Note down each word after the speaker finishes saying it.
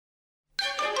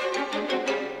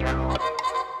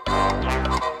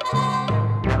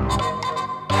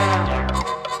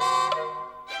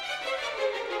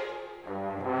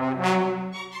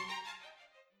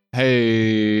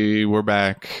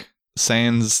back.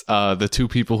 Sans the two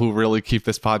people who really keep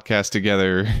this podcast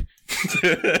together.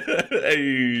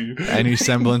 Hey. Any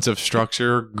semblance of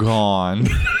structure gone.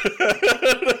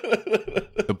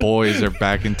 The boys are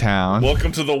back in town.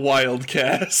 Welcome to the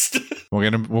Wildcast. We're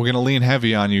gonna lean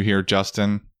heavy on you here,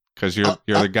 Justin, because you're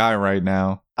the guy right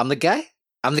now. I'm the guy.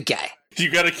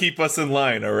 You got to keep us in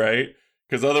line, all right?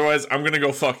 Because otherwise, I'm gonna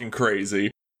go fucking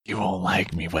crazy. You won't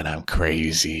like me when I'm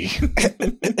crazy.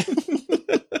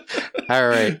 All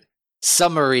right.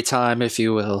 Summary time, if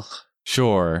you will.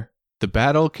 Sure. The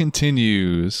battle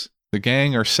continues. The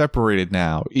gang are separated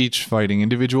now, each fighting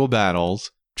individual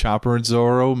battles. Chopper and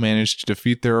Zoro manage to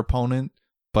defeat their opponent,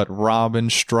 but Robin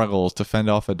struggles to fend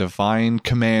off a divine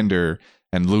commander,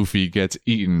 and Luffy gets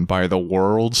eaten by the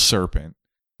world serpent.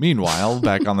 Meanwhile,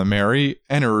 back on the Mary,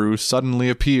 Eneru suddenly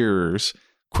appears,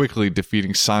 quickly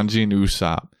defeating Sanji and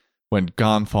Usopp. When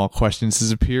Gonfall questions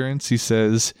his appearance, he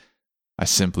says, "I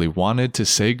simply wanted to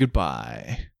say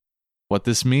goodbye." What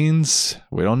this means,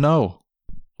 we don't know,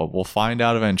 but we'll find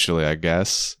out eventually, I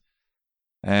guess.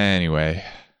 Anyway,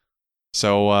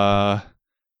 so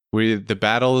the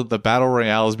battle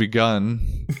royale has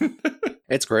begun.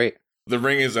 It's great. The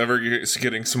ring is ever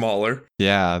getting smaller.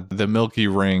 Yeah, the Milky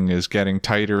Ring is getting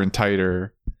tighter and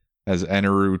tighter as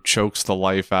Eneru chokes the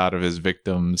life out of his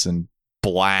victims and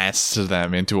blasts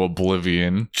them into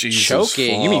oblivion. Jesus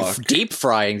Choking? fuck. You mean deep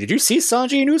frying? Did you see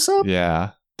Sanji and Usopp?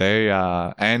 Yeah, they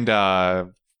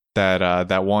that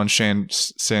one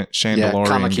Chandelorian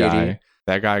Kamakiri guy.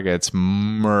 That guy gets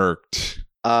murked.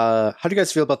 How do you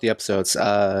guys feel about the episodes?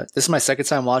 This is my second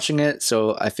time watching it,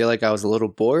 so I feel like I was a little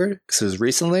bored because it was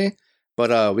recently.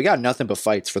 But we got nothing but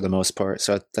fights for the most part,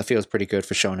 so that feels pretty good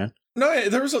for shonen. No,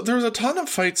 there was a ton of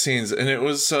fight scenes, and it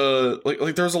was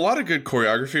like there was a lot of good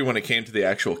choreography when it came to the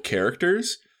actual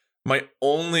characters. My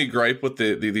only gripe with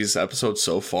these episodes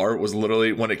so far was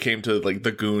literally when it came to like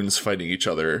the goons fighting each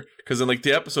other. Because in like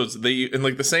the episodes, in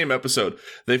like the same episode,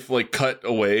 they've like cut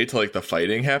away to like the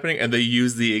fighting happening, and they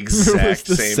use the exact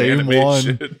same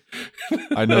animation. One.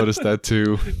 I noticed that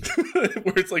too.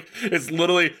 Where it's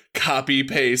literally copy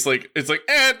paste. Like it's like,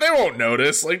 they won't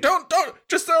notice. Like don't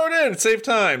just throw it in. Save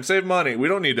time, save money. We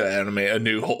don't need to animate a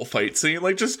new whole fight scene.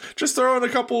 Like just throw in a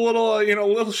couple little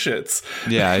little shits.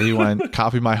 Yeah, he went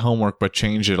copy my homework but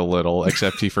change it a little.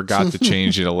 Except he forgot to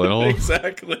change it a little.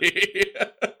 Exactly.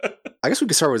 I guess we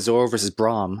could start with Zoro versus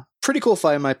Braum. Pretty cool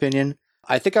fight, in my opinion.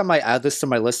 I think I might add this to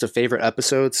my list of favorite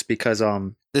episodes because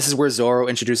this is where Zoro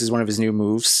introduces one of his new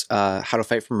moves, how to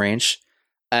fight from range.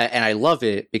 And I love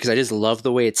it because I just love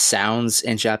the way it sounds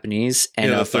in Japanese.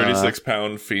 And the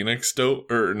 36-pound Phoenix dope,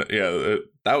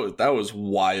 that was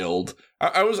wild.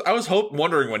 I was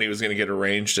wondering when he was going to get a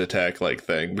ranged attack like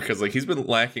thing because like he's been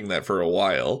lacking that for a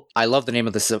while. I love the name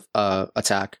of this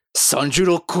attack,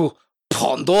 Sanjuroku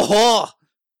Pondoho.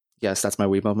 Yes, that's my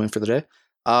weeb moment for the day.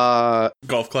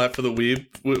 Golf clap for the weeb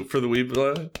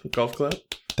golf clap.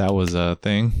 That was a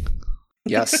thing.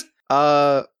 Yes.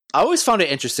 I always found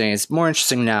it interesting. It's more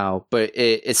interesting now, but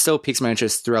it still piques my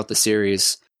interest throughout the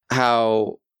series.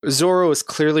 How Zoro is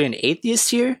clearly an atheist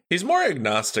here. He's more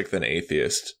agnostic than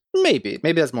atheist. Maybe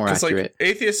that's more accurate. Like,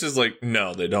 atheist is like,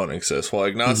 no, they don't exist. While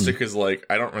agnostic is like,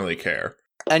 I don't really care.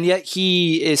 And yet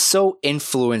he is so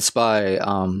influenced by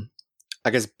I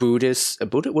guess would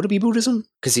it be Buddhism?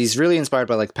 Because he's really inspired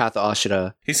by like Path of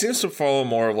Ashita. He seems to follow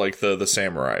more of like the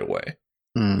samurai way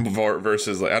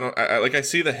versus like I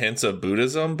see the hints of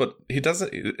Buddhism, but he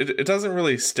doesn't. It doesn't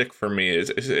really stick for me.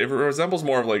 It resembles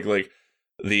more of like the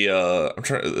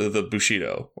the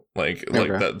Bushido, like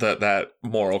that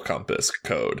moral compass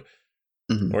code,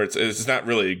 where it's not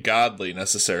really godly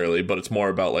necessarily, but it's more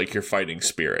about like your fighting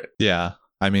spirit. Yeah,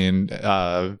 I mean.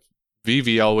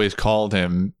 Vivi always called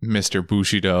him Mr.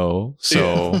 Bushido,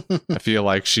 so I feel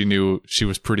like she knew she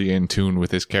was pretty in tune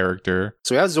with his character.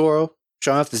 So we have Zoro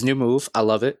showing off this new move. I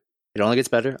love it. It only gets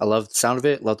better. I love the sound of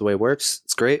it. Love the way it works.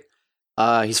 It's great.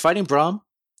 He's fighting Braum.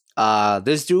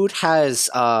 This dude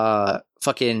has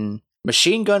fucking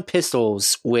machine gun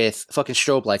pistols with fucking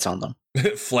strobe lights on them.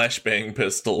 Flashbang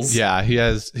pistols. Yeah, he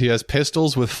has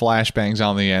pistols with flashbangs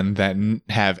on the end that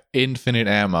have infinite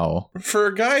ammo. For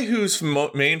a guy whose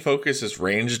main focus is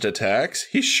ranged attacks,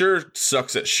 he sure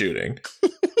sucks at shooting.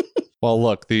 Well,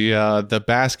 look, the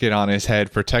basket on his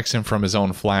head protects him from his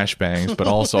own flashbangs, but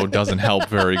also doesn't help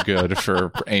very good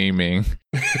for aiming.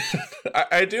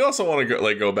 I do also want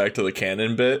to go back to the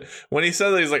cannon bit. When he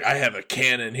said that, he's like, I have a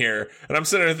cannon here. And I'm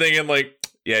sitting there thinking like,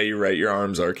 yeah, you're right. Your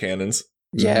arms are cannons.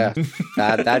 Yeah,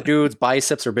 that dude's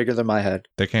biceps are bigger than my head.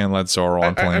 They can't let Zoro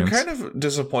on planes. I'm kind of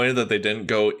disappointed that they didn't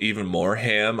go even more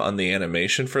ham on the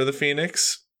animation for the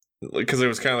Phoenix. because it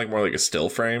was kind of like more like a still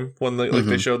frame when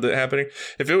they showed that happening.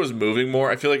 If it was moving more,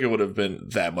 I feel like it would have been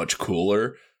that much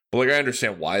cooler. But like I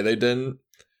understand why they didn't.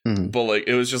 But like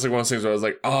it was just like one of those things where I was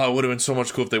like, oh, it would have been so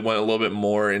much cool if they went a little bit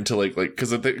more into like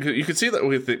because you could see that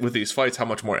with these fights how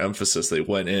much more emphasis they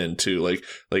went into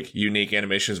like unique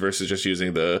animations versus just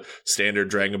using the standard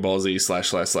Dragon Ball Z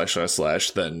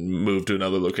 / then move to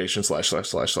another location /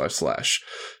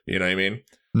 you know what I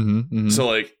mean? So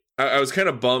like I was kind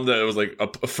of bummed that it was like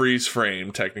a freeze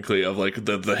frame technically of like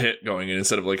the hit going in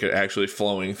instead of like an actually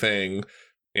flowing thing.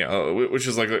 You know, which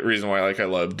is like the reason why like I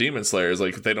love Demon Slayer is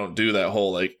like they don't do that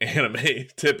whole like anime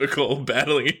typical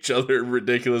battling each other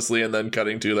ridiculously and then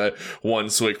cutting to that one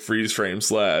quick freeze frame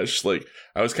slash. Like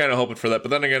I was kind of hoping for that,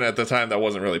 but then again at the time that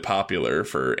wasn't really popular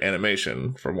for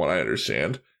animation from what I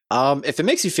understand. If it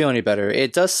makes you feel any better,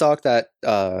 it does suck that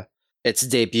its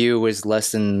debut was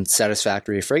less than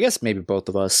satisfactory for I guess maybe both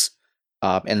of us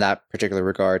in that particular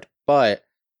regard, but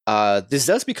this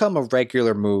does become a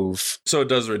regular move. So it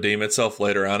does redeem itself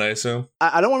later on, I assume?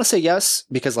 I don't want to say yes,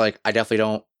 because like I definitely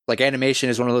don't. Like animation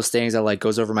is one of those things that like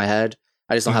goes over my head.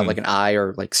 I just don't have like an eye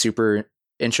or like super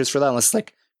interest for that unless it's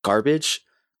like garbage.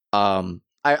 I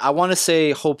want to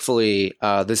say hopefully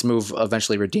this move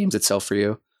eventually redeems itself for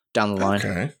you down the line.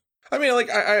 Okay. I mean, like,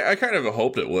 I kind of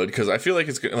hoped it would, because I feel like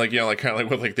it's like, you know, like kind of like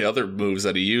with like the other moves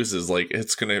that he uses, like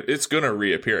it's gonna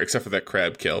reappear, except for that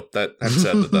crab kill. That I'm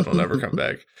sad that'll never come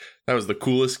back. That was the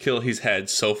coolest kill he's had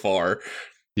so far.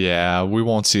 Yeah, we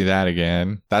won't see that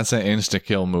again. That's an insta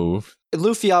kill move.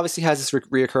 Luffy obviously has his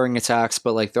reoccurring attacks,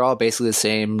 but like they're all basically the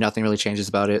same. Nothing really changes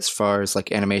about it as far as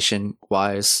like animation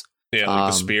wise. Yeah,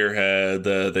 like the spearhead,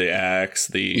 the axe,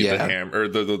 the hammer,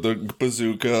 the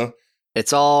bazooka.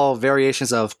 It's all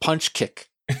variations of punch kick.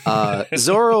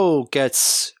 Zoro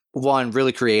gets one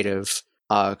really creative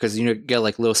because you get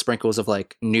like little sprinkles of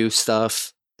like new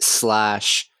stuff /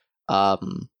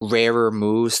 rarer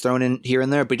moves thrown in here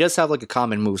and there, but he does have like a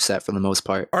common move set for the most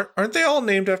part. Aren't they all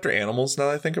named after animals now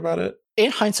that I think about it? In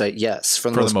hindsight, yes,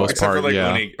 for the most part. Except for like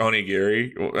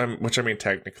onigiri, which I mean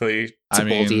technically it's a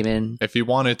bull demon. If you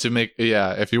wanted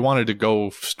to go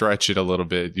stretch it a little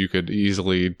bit, you could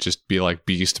easily just be like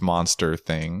beast monster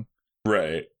thing.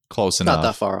 Right. Close enough. Not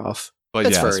that far off.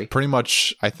 But yes, pretty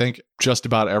much I think just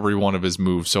about every one of his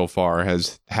moves so far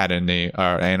has had an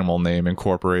animal name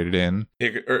incorporated in.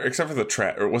 Except for the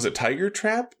trap, or was it Tiger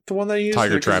Trap, the one that he used?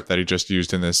 Tiger Trap that he just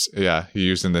used in this. Yeah, he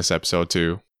used in this episode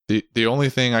too. The only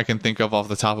thing I can think of off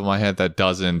the top of my head that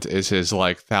doesn't is his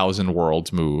like 1,000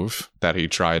 Worlds move that he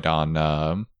tried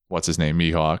on what's his name,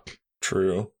 Mihawk.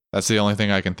 True. That's the only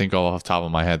thing I can think of off the top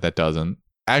of my head that doesn't.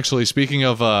 Actually, speaking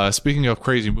of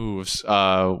crazy moves,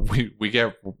 we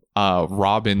get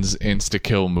Robin's insta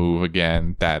kill move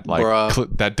again that like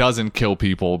that doesn't kill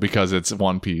people because it's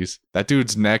One Piece. That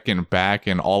dude's neck and back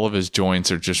and all of his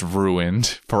joints are just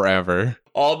ruined forever.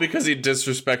 All because he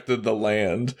disrespected the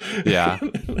land. Yeah.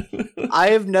 I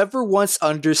have never once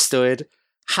understood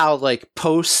how like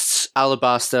post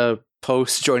Alabasta,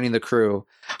 post joining the crew,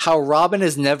 how Robin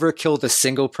has never killed a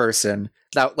single person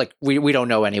that like we don't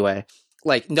know anyway.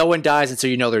 Like no one dies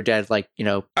until you know they're dead. Like you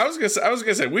know, I was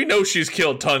gonna say we know she's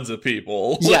killed tons of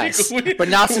people. Yes, but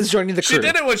not since joining the crew. She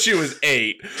did it when she was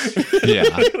 8.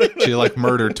 Yeah, she like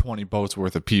murdered 20 boats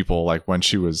worth of people. Like when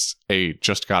she was 8,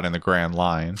 just got in the Grand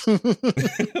Line.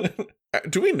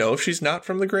 Do we know if she's not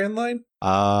from the Grand Line?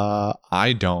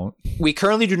 I don't. We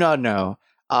currently do not know.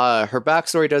 Her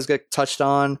backstory does get touched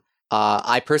on.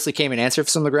 I personally came and answered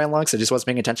for some of the Grand Line because I just wasn't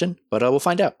paying attention, but we'll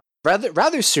find out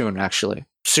rather soon, actually.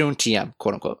 Soon TM,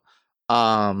 quote unquote.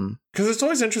 Because it's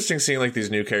always interesting seeing like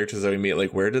these new characters that we meet,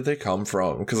 like where did they come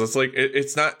from? Because it's like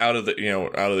it's not out of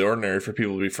the ordinary for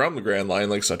people to be from the Grand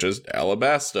Line, like such as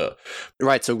Alabasta.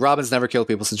 Right. So Robin's never killed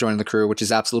people since joining the crew, which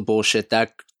is absolute bullshit.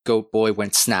 That goat boy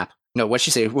went snap. No, what'd she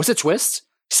say? Was it twist?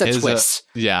 She said twist.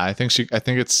 Yeah, I think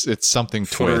it's something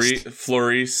twist.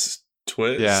 Florice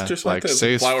twist. Yeah, or something like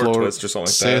say flower twist or something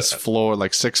like that.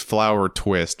 Like 6 flower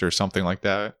twist or something like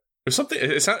that. There's something.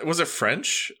 It's not. Was it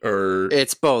French or?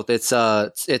 It's both.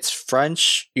 It's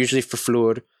French usually for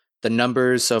fluid. The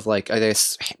numbers of like I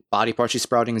guess body parts she's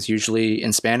sprouting is usually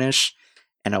in Spanish,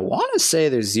 and I want to say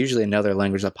there's usually another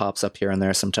language that pops up here and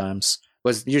there sometimes.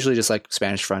 Was usually just like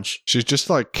Spanish, French. She's just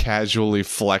like casually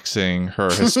flexing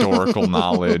her historical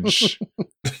knowledge.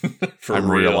 I'm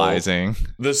real. Realizing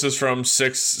this is from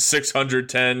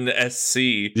 610 SC.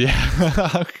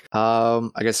 Yeah. I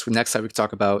guess next time we can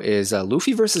talk about is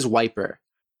Luffy versus Wiper.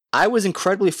 I was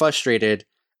incredibly frustrated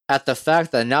at the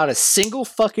fact that not a single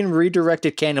fucking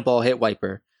redirected cannonball hit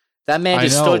Wiper. That man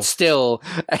just stood still.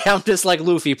 I'm just like,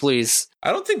 Luffy, please.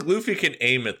 I don't think Luffy can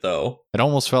aim it, though. It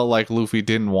almost felt like Luffy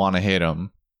didn't want to hit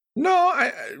him.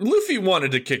 Luffy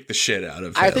wanted to kick the shit out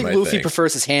of him. I think Luffy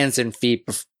prefers his hands and feet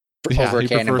over a cannonball.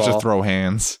 He prefers to throw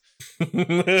hands.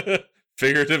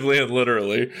 Figuratively and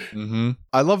literally. Mm-hmm.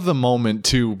 I love the moment,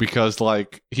 too, because,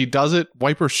 like, he does it,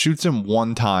 Wiper shoots him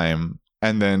one time,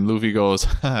 and then Luffy goes,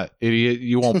 idiot,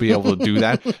 you won't be able to do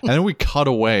that. And then we cut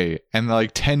away, and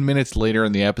like 10 minutes later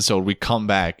in the episode, we come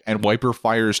back, and Wiper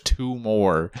fires 2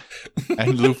 more.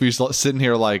 And Luffy's sitting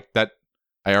here like, that.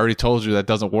 I already told you that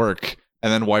doesn't work.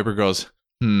 And then Wiper goes,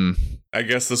 I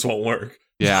guess this won't work.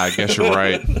 Yeah, I guess you're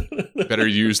right. Better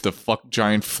use the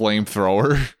giant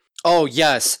flamethrower. Oh,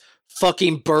 yes.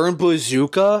 Fucking burn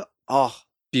bazooka. Oh,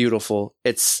 beautiful.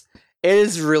 It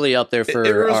is really up there for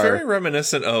it was very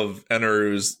reminiscent of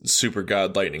Eneru's super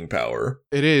god lightning power.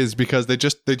 It is, because they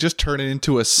just turn it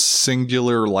into a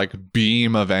singular like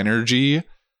beam of energy,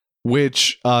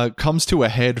 which comes to a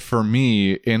head for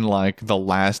me in like the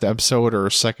last episode or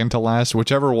second to last,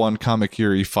 whichever one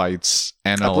Kamakiri fights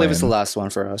Enel. I believe it's the last one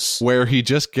for us, where he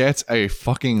just gets a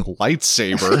fucking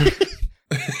lightsaber.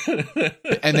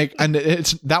 and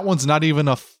it's that one's not even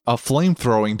a flame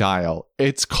throwing dial.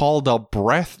 It's called a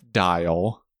breath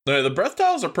dial. The breath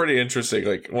dials are pretty interesting.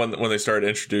 Like when they started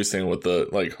introducing with the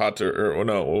like hot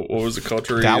what was it called?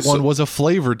 That one was a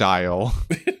flavor dial.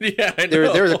 Yeah, I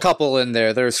know. There's a couple in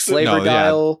there. There's flavor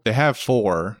dial. Yeah, they have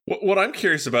 4. What I'm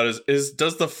curious about is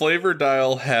does the flavor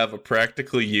dial have a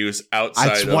practical use outside?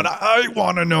 That's what I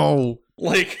want to know.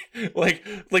 Like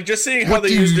just seeing how they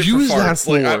used it for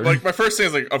farts. Like my first thing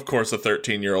is like, of course a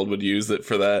 13-year-old would use it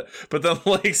for that. But then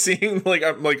like seeing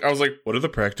I was like, what are the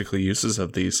practical uses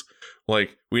of these?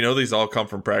 Like, we know these all come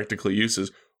from practical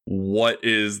uses. What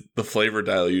is the flavor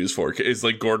dial used for? Is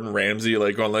like Gordon Ramsay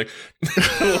like going like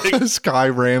Sky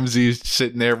Ramsay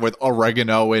sitting there with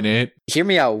oregano in it? Hear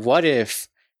me out. What if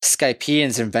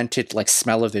Skypeans invented like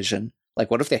smell-o-vision? Like,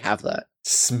 what if they have that?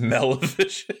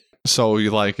 Smell-o-vision? So,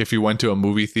 if you went to a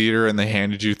movie theater and they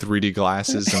handed you 3D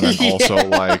glasses, and then also,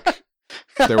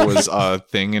 there was a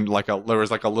thing, and there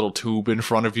was, a little tube in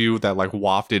front of you that,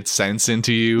 wafted scents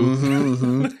into you. Mm-hmm,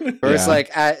 mm-hmm. Or it's,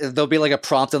 there'll be, a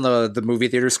prompt on the movie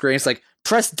theater screen. It's like,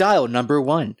 press dial number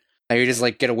 1. And you just,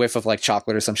 get a whiff of,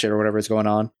 chocolate or some shit or whatever is going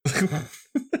on.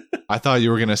 I thought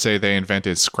you were going to say they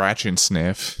invented scratch and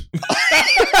sniff.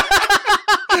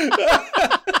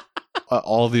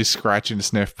 All these scratch and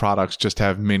sniff products just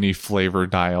have mini flavor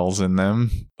dials in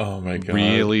them. Oh my god!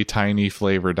 Really tiny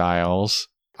flavor dials.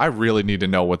 I really need to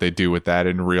know what they do with that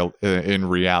in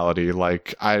reality.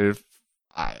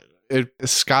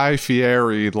 Sky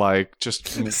Fieri, just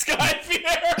Sky Fieri.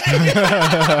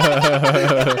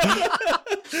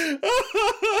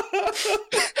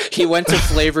 He went to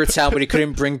Flavor Town, but he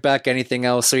couldn't bring back anything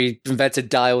else, so he invented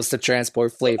dials to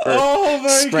transport flavor. Oh my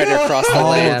spread God. Across the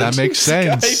land. That makes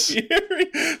sense.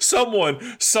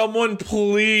 Someone,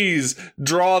 please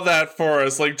draw that for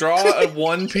us. Draw a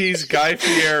one-piece Guy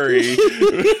Fieri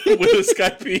with a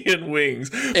Skypian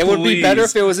wings. It would be better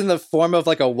if it was in the form of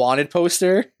a wanted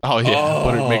poster. Oh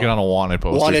yeah, make it on a wanted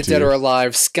poster. Wanted, too. Dead or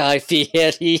Alive, Sky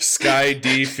Fieri. Sky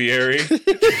D Fieri.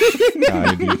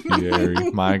 Sky D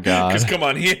Fieri. My God. Because come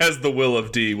on, he has the will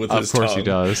of D with his tongue. Of course he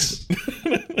does.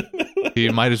 He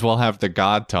might as well have the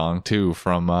God tongue too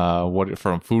from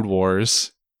Food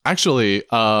Wars. Actually,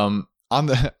 on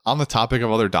the topic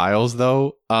of other dials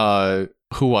though,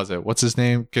 who was it? What's his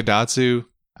name? Gadatsu?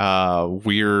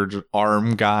 Weird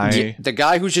arm guy. Yeah, the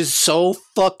guy who's just so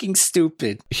fucking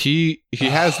stupid. He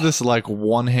has this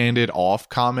one-handed off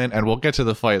comment, and we'll get to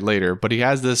the fight later, but he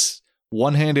has this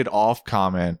one-handed off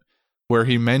comment where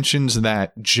he mentions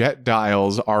that jet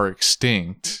dials are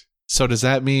extinct. So does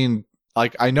that mean,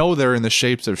 I know they're in the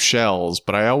shapes of shells,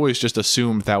 but I always just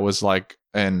assumed that was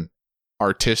an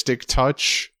artistic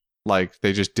touch.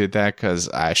 They just did that because,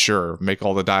 sure, make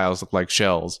all the dials look like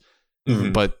shells.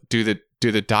 Mm-hmm. But do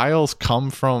the dials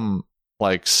come from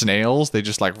snails? They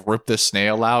just rip the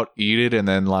snail out, eat it, and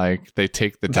then they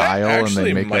take the dial and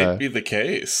they make might be the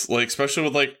case. Especially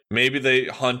with maybe they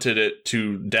hunted it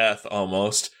to death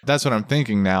almost. That's what I'm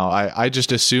thinking now. I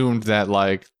just assumed that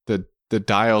the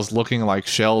dials looking like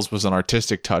shells was an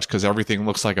artistic touch because everything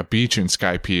looks like a beach in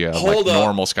Skypiea,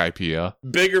 normal Skypiea.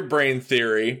 Bigger brain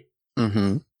theory.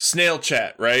 Mm-hmm. Snail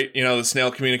chat, right? The snail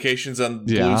communications on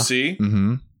Blue Sea.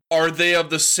 Mm-hmm. Are they of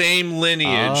the same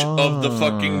lineage of the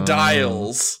fucking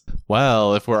dials?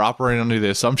 Well, if we're operating under the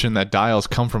assumption that dials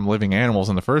come from living animals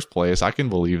in the first place, I can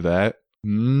believe that.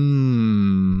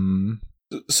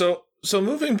 So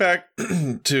moving back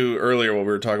to earlier what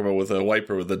we were talking about with a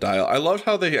Wiper with the dial, I loved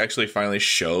how they actually finally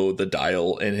show the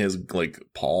dial in his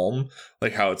palm,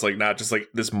 how it's not just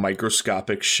this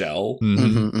microscopic shell. Mm-hmm.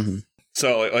 Mm-hmm, mm-hmm.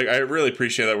 So like I really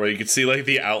appreciate that where you could see like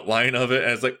the outline of it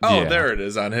and it's like, oh, there it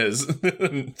is on his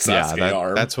Sasuke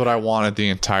arm. That's what I wanted the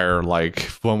entire, like,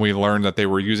 when we learned that they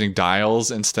were using dials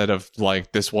instead of,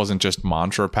 like, this wasn't just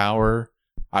mantra power.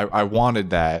 I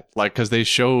wanted that, like, because they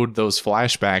showed those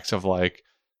flashbacks of, like,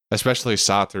 especially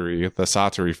Satoru, the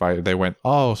Satoru fight. They went,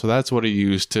 oh, so that's what he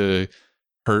used to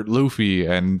hurt Luffy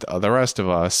and the rest of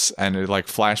us, and it like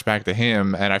flashback to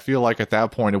him. And I feel like at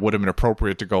that point it would have been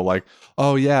appropriate to go like,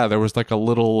 oh yeah, there was like a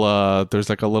little there's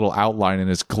like a little outline in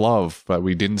his glove that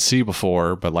we didn't see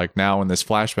before, but like now in this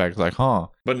flashback it's like, huh.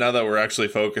 But now that we're actually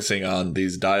focusing on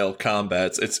these dial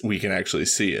combats, we can actually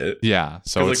see it. Yeah,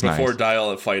 so it's like before nice.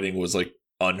 dial fighting was like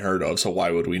unheard of, so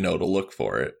why would we know to look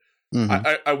for it? Mm-hmm.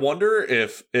 I wonder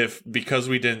if because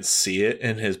we didn't see it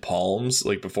in his palms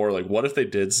like before, like what if they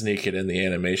did sneak it in the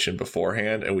animation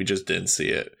beforehand and we just didn't see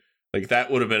it? Like that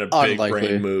would have been a big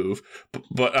brain move.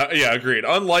 But yeah, agreed.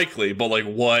 Unlikely, but like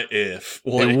what if?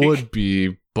 Like, it would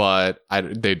be, but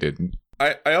they didn't.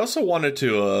 I also wanted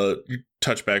to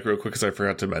touch back real quick because I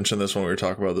forgot to mention this when we were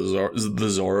talking about the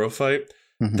Zoro fight.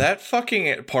 Mm-hmm. That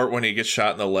fucking part when he gets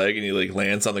shot in the leg and he like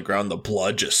lands on the ground, the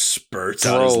blood just spurts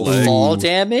out his leg. Fall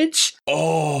damage?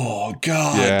 Oh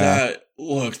god, that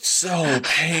looked so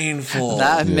painful.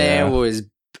 That man was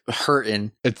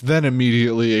hurting. It's then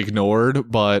immediately ignored,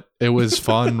 but it was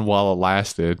fun while it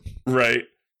lasted. Right,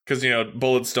 because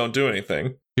bullets don't do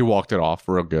anything. He walked it off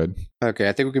real good. Okay,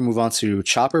 I think we can move on to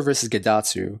Chopper versus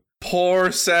Gedatsu.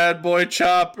 Poor sad boy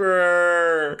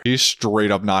Chopper. He's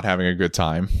straight up not having a good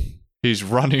time. He's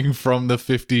running from the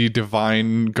 50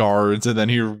 divine guards, and then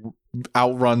he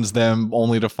outruns them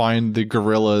only to find the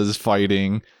gorillas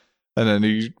fighting. And then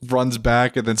he runs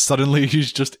back, and then suddenly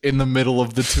he's just in the middle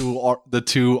of the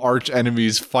two arch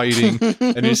enemies fighting.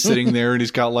 And he's sitting there, and he's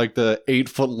got like the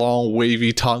 8-foot-long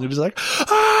wavy tongue, and he's like,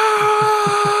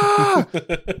 ah!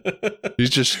 He's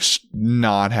just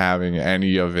not having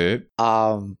any of it.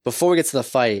 Before we get to the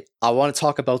fight, I want to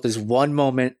talk about this one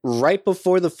moment right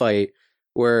before the fight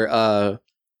where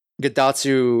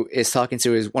Gedatsu is talking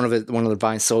to one of the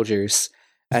divine soldiers,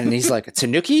 and he's like,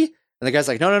 "Tanuki?" And the guy's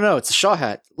like, "No, it's a Shaw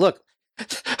hat. Look."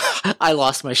 I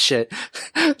lost my shit.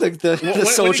 Like the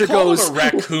soldier goes, him a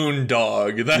raccoon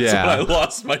dog. That's when I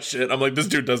lost my shit. I'm like, this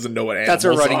dude doesn't know what animals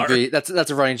are. That's a running beat. That's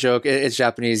a running joke. It's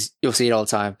Japanese. You'll see it all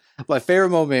the time. My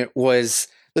favorite moment was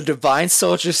the divine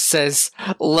soldier says,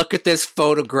 "Look at this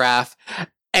photograph."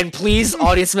 And please,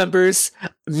 audience members,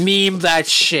 meme that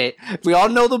shit. We all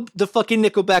know the fucking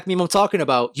Nickelback meme I'm talking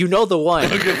about. You know the one.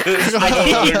 Look at this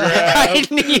I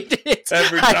need it.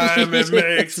 Every time it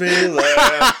makes me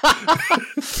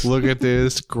laugh. Look at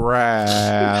this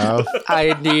graph.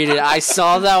 I need it. I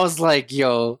saw that. I was like,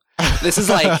 yo, this is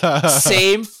like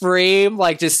same frame.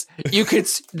 Like just,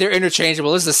 they're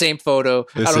interchangeable. This is the same photo.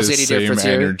 This I don't see any difference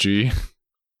energy. Here.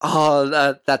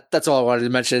 Oh, that's all I wanted to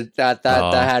mention. That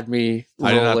had me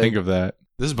rolling. I did not think of that.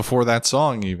 This is before that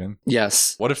song even.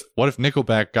 Yes. What if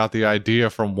Nickelback got the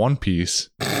idea from One Piece?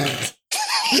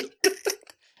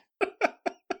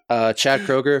 Chad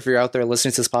Kroger, if you're out there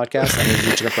listening to this podcast, I need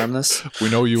you to confirm this.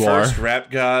 We know you First are. rap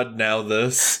god, now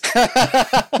this.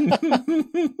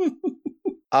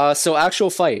 So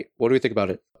actual fight. What do we think about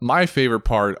it? My favorite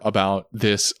part about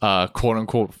this quote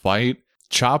unquote fight,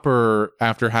 Chopper,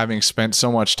 after having spent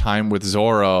so much time with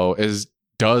Zoro,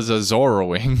 does a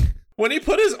Zoroing. When he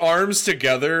put his arms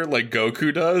together like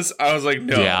Goku does, I was like,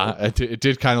 no. Yeah, it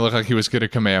did kind of look like he was going to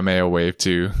Kamehameha wave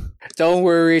too. Don't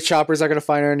worry, Chopper's not going to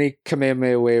find any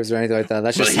Kamehameha waves or anything like that.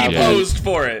 That's just but how he posed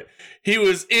for it. He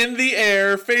was in the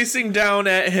air, facing down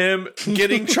at him,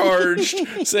 getting charged,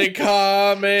 saying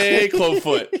Kame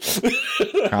Clovefoot.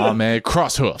 Kame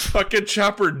Crosshoof. Fucking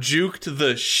Chopper juked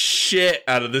the shit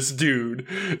out of this dude.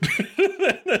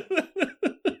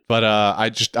 But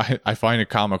I find it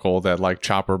comical that like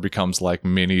Chopper becomes like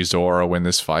mini Zoro in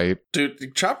this fight.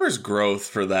 Dude, Chopper's growth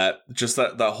for that, just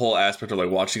that whole aspect of like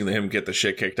watching him get the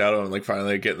shit kicked out of him, like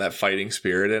finally getting that fighting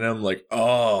spirit in him, like,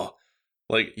 oh,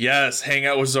 like, yes, hang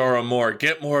out with Zoro more,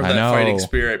 get more of that fighting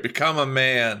spirit, become a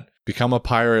man. Become a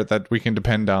pirate that we can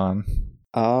depend on.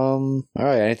 All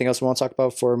right, anything else we want to talk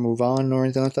about before we move on or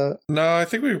anything like that? No, I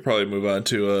think we could probably move on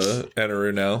to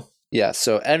Eneru now. Yeah,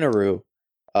 so Eneru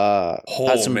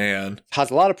has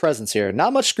a lot of presence here.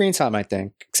 Not much screen time, I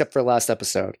think, except for last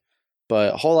episode,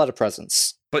 but a whole lot of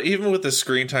presence. But even with the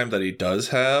screen time that he does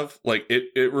have, like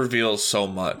it reveals so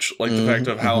much. Like the fact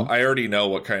of how I already know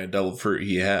what kind of devil fruit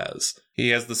he has. He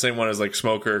has the same one as like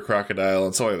Smoker, Crocodile,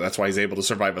 and so on. That's why he's able to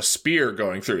survive a spear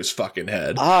going through his fucking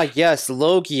head. Ah, yes,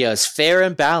 Logia's fair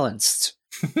and balanced.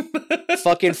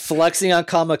 Fucking flexing on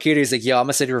Kamakiri. He's like, yo, I'm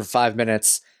gonna sit here for 5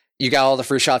 minutes. You got all the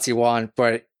free shots you want,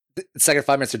 but the second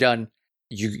 5 minutes are done,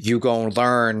 you gonna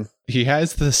learn. He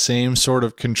has the same sort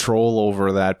of control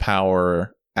over that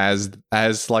power as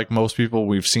like most people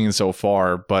we've seen so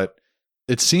far, but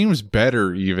it seems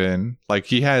better even. Like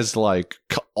he has like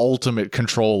ultimate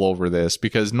control over this,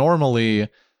 because normally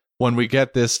when we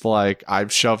get this, like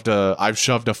I've shoved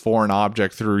a foreign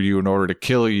object through you in order to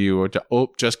kill you, or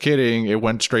just kidding, it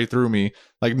went straight through me.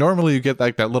 Like normally you get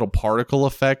like that little particle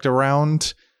effect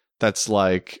around that's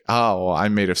like, oh,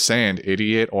 I'm made of sand,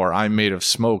 idiot, or I'm made of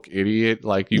smoke, idiot,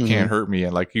 like you can't hurt me.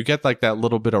 And like you get like that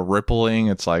little bit of rippling.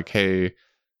 It's like, hey,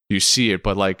 you see it.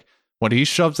 But like when he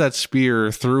shoves that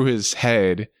spear through his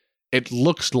head, it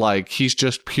looks like he's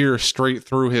just pierced straight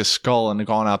through his skull and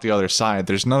gone out the other side.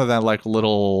 There's none of that like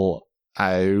little,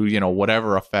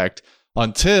 whatever effect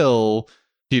until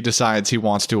he decides he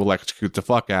wants to electrocute the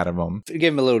fuck out of him. Give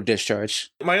him a little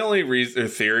discharge. My only reason or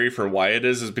theory for why it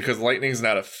is because lightning's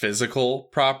not a physical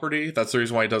property. That's the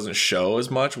reason why it doesn't show as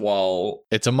much, while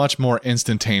it's a much more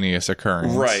instantaneous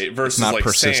occurrence. Right, versus not like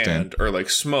persistent. Sand or like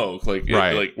smoke, like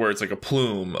right. Like where it's like a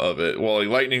plume of it. Well, like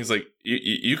lightning's like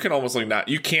you can almost like not,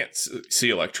 you can't see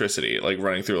electricity like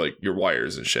running through like your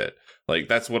wires and shit. Like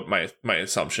that's what my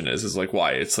assumption is like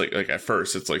why it's like at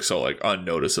first it's like so like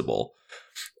unnoticeable.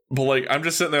 But like I'm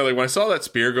just sitting there like when I saw that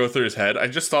spear go through his head, I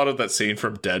just thought of that scene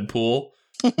from Deadpool.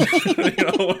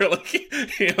 Where like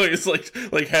he's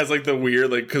like has like the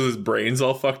weird like because his brain's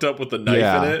all fucked up with the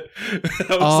knife in it.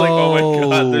 I was like, oh my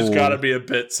god, there's got to be a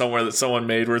bit somewhere that someone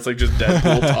made where it's like just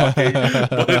Deadpool talking,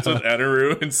 but it's with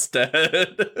Eneru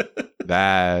instead.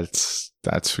 That's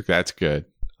good.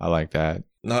 I like that.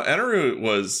 No, Eneru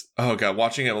was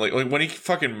watching him like when he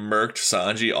fucking murked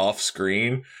Sanji off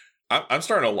screen. I'm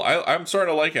starting to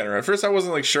like Eneru. At first, I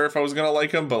wasn't like sure if I was gonna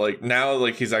like him, but like now,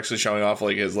 like he's actually showing off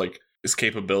like his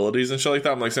capabilities and shit like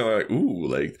that. I'm like saying like, ooh,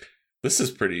 like this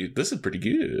is pretty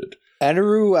good.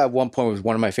 Eneru at one point was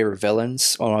one of my favorite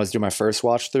villains when I was doing my first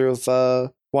watch through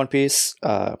of One Piece.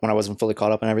 When I wasn't fully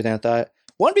caught up and everything like that.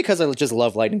 One, because I just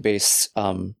love lightning based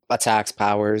attacks,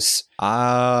 powers.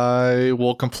 I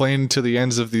will complain to the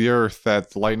ends of the earth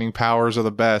that lightning powers are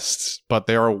the best, but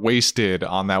they are wasted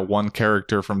on that one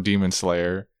character from Demon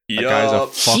Slayer. That guy's a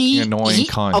fucking annoying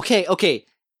cunt. Okay.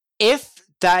 If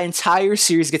that entire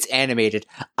series gets animated,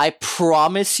 I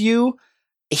promise you,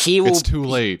 he will. It's too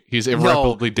late. He's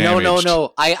irreparably damaged.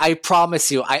 No. I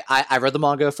promise you. I read the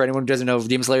manga. For anyone who doesn't know,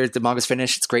 Demon Slayer, the manga's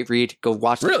finished. It's a great read. Go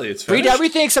watch it. Really? It's finished? Read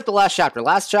everything except the last chapter.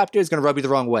 Last chapter is going to rub you the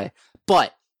wrong way.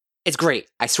 But it's great.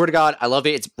 I swear to God, I love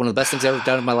it. It's one of the best things I've ever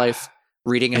done in my life.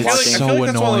 Reading and watching. I feel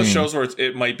like that's one of those shows where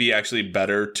it might be actually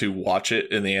better to watch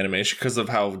it in the animation because of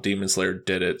how Demon Slayer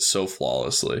did it so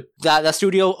flawlessly. That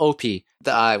studio OP.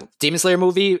 The Demon Slayer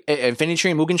movie, Infinity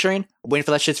Train, Mugen Train. Waiting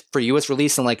for that shit for US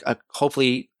release in like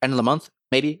hopefully end of the month.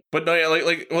 Maybe. But no, yeah,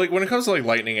 like when it comes to like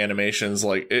lightning animations,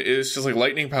 like it's just like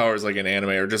lightning powers like in anime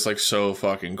are just like so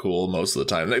fucking cool most of the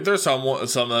time. Like there's some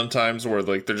of them times where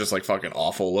like they're just like fucking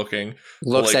awful looking.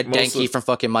 Looks at Denki from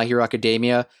fucking My Hero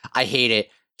Academia. I hate it.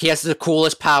 He has the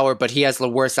coolest power, but he has the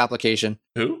worst application.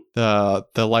 Who? The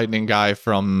lightning guy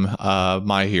from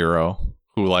My Hero.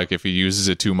 Who, like, if he uses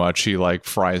it too much, he, like,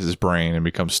 fries his brain and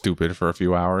becomes stupid for a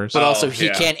few hours. But also, he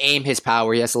can't aim his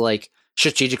power. He has to, like,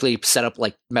 strategically set up,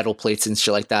 like, metal plates and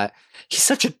shit like that. He's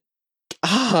such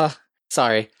a...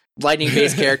 sorry.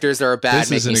 Lightning-based characters are bad.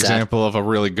 This is an example of a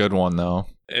really good one, though.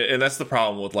 And that's the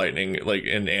problem with lightning, like,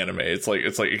 in anime. It's like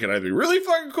it can either be really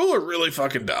fucking cool or really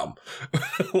fucking dumb.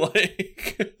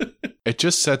 Like... It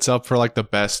just sets up for, like, the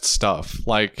best stuff.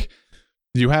 Like...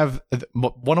 You have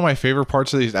one of my favorite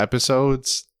parts of these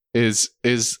episodes is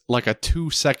like a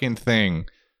 2-second thing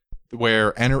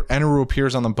where Eneru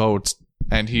appears on the boat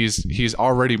and he's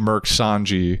already murked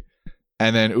Sanji,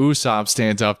 and then Usopp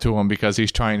stands up to him because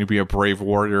he's trying to be a brave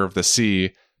warrior of the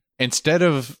sea. Instead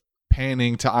of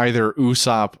panning to either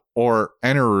Usopp or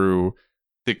Eneru,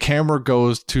 the camera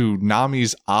goes to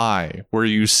Nami's eye, where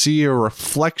you see a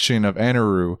reflection of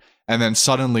Eneru, and then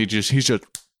suddenly he's just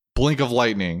blink of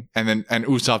lightning, and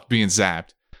Usopp being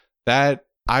zapped. That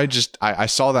I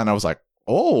saw that and I was like,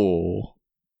 oh,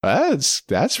 that's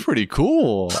pretty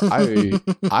cool.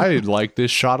 I like this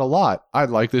shot a lot. I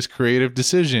like this creative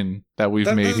decision that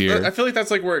we've made here. I feel like that's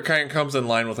like where it kind of comes in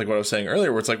line with like what I was saying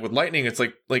earlier, where it's like with lightning, it's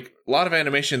like a lot of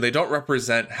animation, they don't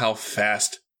represent how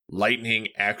fast lightning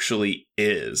actually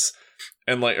is,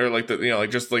 and like or like the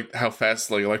like just like how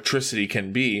fast like electricity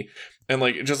can be. And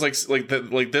like just like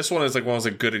this one is like one of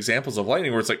those like good examples of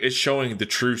lightning where it's like it's showing the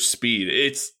true speed.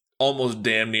 It's almost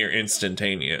damn near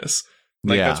instantaneous.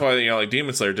 Like that's why like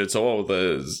Demon Slayer did so well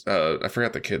with I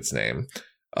forgot the kid's name.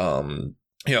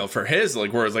 For his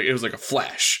like where it's like it was like a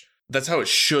flash. That's how it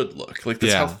should look. Like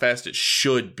that's how fast it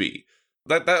should be.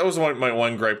 that was my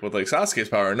one gripe with like Sasuke's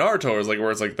power in Naruto is like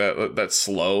where it's like that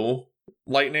slow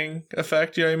lightning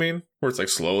effect, you know what I mean? Where it's like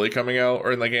slowly coming out,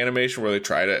 or in like animation where they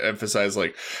try to emphasize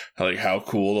like how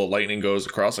cool the lightning goes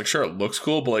across. Like sure, it looks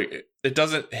cool, but like it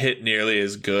doesn't hit nearly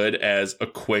as good as a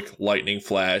quick lightning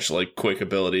flash, like quick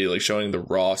ability, like showing the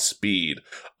raw speed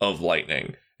of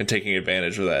lightning and taking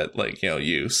advantage of that, like, you know,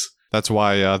 use. That's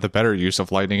why the better use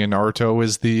of lightning in Naruto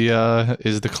is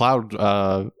the cloud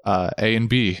A and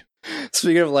B.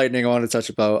 Speaking of lightning, I want to touch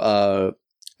about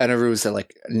Enaru's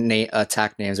like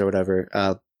attack names or whatever.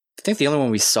 I think the only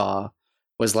one we saw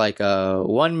was like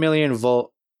 1 million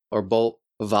volt or bolt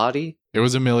Vadi. It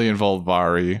was 1 million volt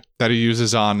Vari that he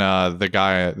uses on the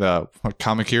guy, the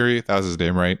Kamakiri. That was his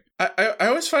name, right? I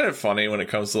always find it funny when it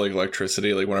comes to like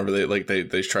electricity, like whenever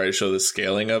they try to show the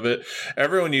scaling of it,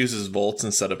 everyone uses volts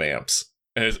instead of amps.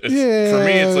 And it's for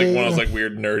me, it's like one of those like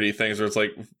weird nerdy things where it's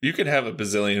like you could have a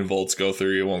bazillion volts go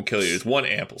through you, it won't kill you. It's 1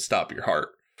 amp will stop your heart.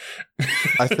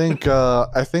 I think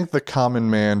the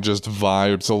common man just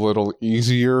vibes a little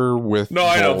easier with no,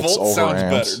 I know volts sounds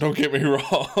amps. better. Don't get me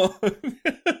wrong,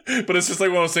 but it's just like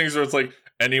one of those things where it's like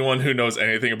anyone who knows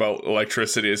anything about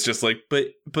electricity is just like,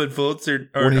 but volts are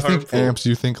when you harmful. think amps,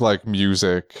 you think like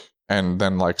music and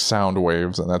then like sound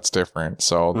waves, and that's different.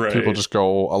 So people just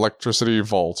go electricity,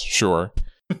 volts, sure.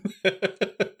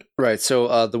 Right,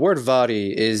 so the word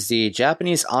Vadi is the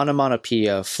Japanese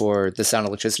onomatopoeia for the sound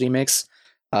electricity makes.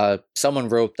 Someone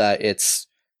wrote that it's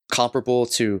comparable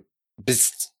to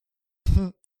bzz.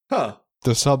 Huh.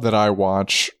 The sub that I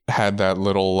watch had that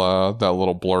little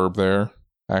blurb there,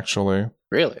 actually.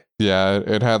 Really? Yeah,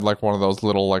 it had like one of those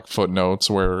little like footnotes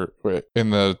where in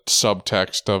the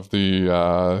subtext of the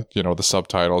the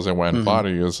subtitles it went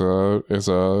body is a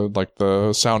like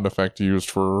the sound effect used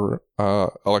for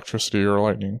electricity or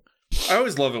lightning. I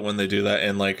always love it when they do that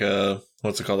in like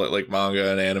what's it called, like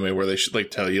manga and anime, where they should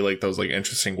like tell you like those like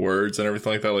interesting words and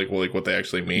everything like that, like what they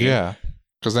actually mean. Yeah,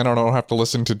 because then I don't have to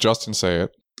listen to Justin say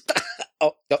it.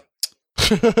 Oh.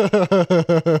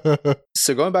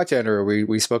 So going back to Enderu,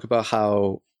 we spoke about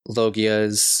how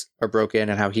Logias are broken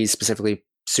and how he's specifically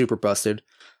super busted.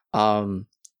 I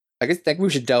think we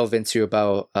should delve into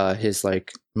about his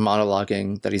like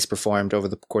monologuing that he's performed over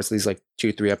the course of these like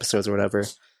 2-3 episodes or whatever.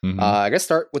 I guess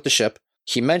start with the ship.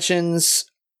 He mentions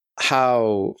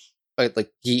how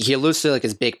like he alludes to like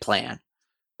his big plan,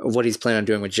 what he's planning on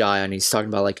doing with Jaya, and he's talking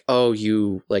about like, oh,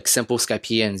 you like simple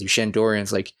Skypians, you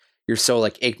Shandorians, like you're so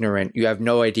like ignorant, you have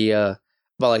no idea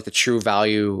about like the true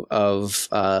value of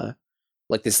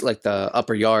like this, like the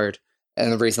upper yard,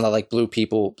 and the reason that like blue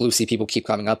sea people keep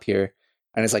coming up here,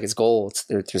 and it's like it's gold.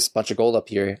 There's a bunch of gold up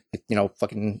here, like, you know,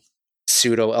 fucking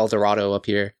pseudo El Dorado up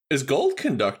here. Is gold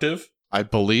conductive? I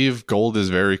believe gold is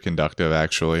very conductive,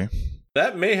 actually.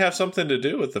 That may have something to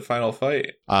do with the final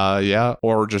fight. Yeah,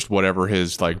 or just whatever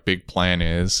his like big plan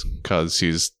is, because he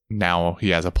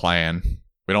has a plan.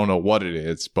 We don't know what it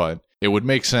is, but it would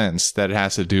make sense that it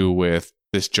has to do with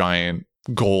this giant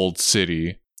gold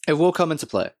city. It will come into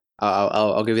play.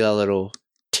 I'll give you that little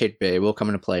tidbit. It will come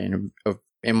into play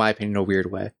in my opinion, in a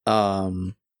weird way.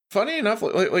 Funny enough,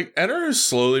 like Enderu is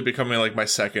slowly becoming like my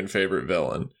second favorite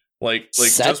villain. Like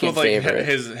just with like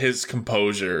his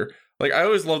composure. Like I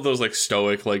always love those like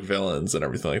stoic like villains and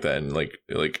everything like that, and like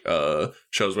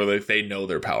shows where they know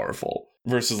they're powerful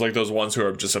versus like those ones who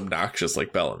are just obnoxious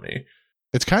like Bellamy.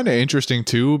 It's kind of interesting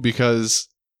too, because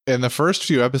in the first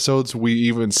few episodes we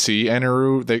even see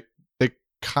Enderu, they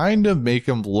kind of make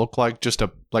him look like just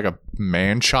a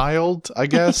man-child, I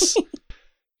guess.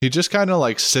 He just kind of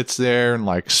like sits there and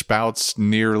like spouts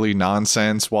nearly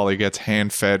nonsense while he gets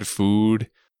hand-fed food.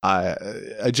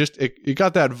 It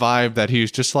got that vibe that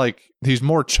he's just like, he's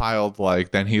more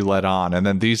childlike than he let on. And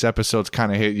then these episodes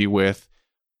kind of hit you with,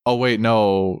 oh wait,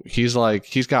 no, he's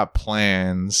got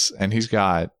plans and he's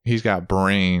got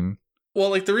brain. Well,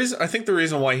 like I think the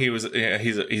reason why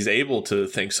he's able to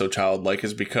think so childlike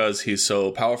is because he's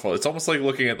so powerful. It's almost like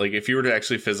looking at like if you were to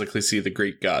actually physically see the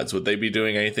Greek gods, would they be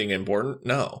doing anything important?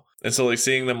 No. And so like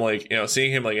seeing them like, you know,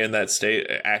 seeing him like in that state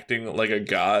acting like a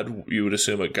god, you would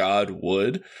assume a god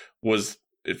would, was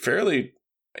fairly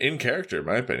in character in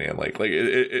my opinion. Like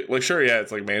it like sure, yeah,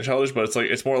 it's like man-childish, but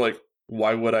it's more like,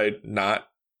 why would I not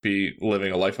be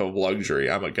living a life of luxury?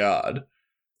 I'm a god.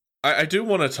 I do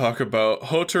want to talk about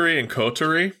Hotori and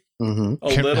Kotori a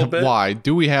little bit. Why?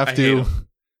 Do we have to?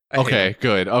 Okay,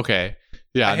 good. Okay.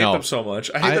 Yeah, I hate them so much.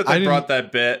 I hate that they brought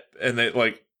that bit and they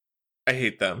like, I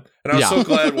hate them. And I was so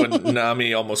glad when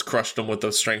Nami almost crushed him with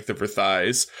the strength of her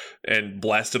thighs and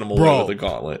blasted him away with a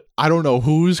gauntlet. I don't know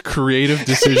whose creative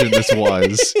decision this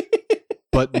was,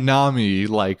 but Nami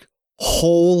like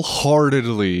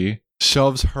wholeheartedly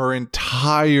shoves her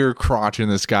entire crotch in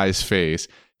this guy's face.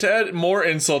 To add more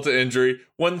insult to injury,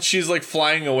 when she's like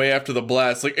flying away after the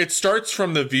blast, like it starts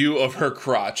from the view of her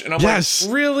crotch, and I'm like,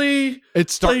 really? It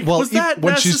starts like, was that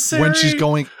when necessary? she's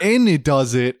going in, it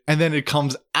does it, and then it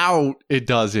comes out, it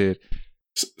does it.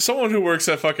 Someone who works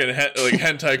at fucking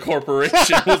Hentai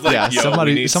Corporation was like, yeah, yo,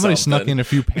 somebody something. snuck in a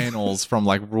few panels from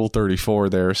like Rule 34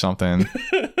 there or something.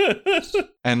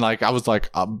 And like I was like,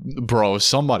 bro,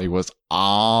 somebody was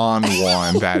on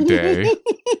one that day.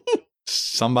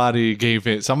 Somebody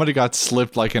got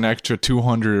slipped like an extra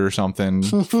 200 or something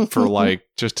for like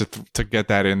just to get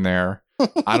that in there.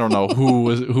 I don't know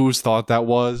whose thought that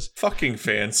was. Fucking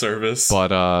fan service.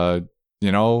 But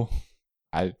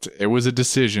it was a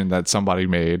decision that somebody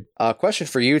made. Question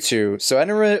for you two. So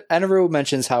Eneru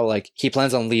mentions how like he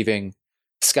plans on leaving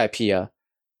Skypiea.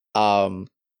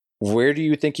 Where do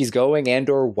you think he's going and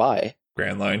or why?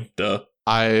 Grand Line, duh.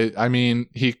 I mean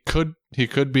he could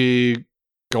be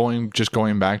going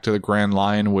back to the Grand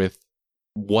Line with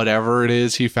whatever it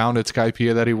is he found at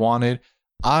Skypiea that he wanted.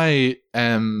 I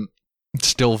am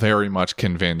still very much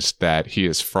convinced that he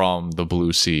is from the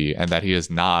Blue Sea and that he is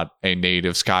not a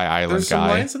native Sky Island There's guy. some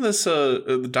lines in this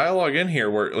the dialogue in here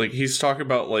where like he's talking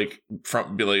about like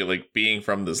from like being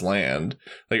from this land,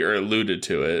 like, or alluded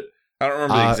to it. I don't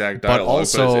remember the exact dialogue.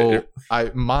 But also,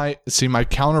 my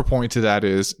counterpoint to that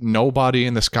is nobody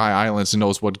in the Sky Islands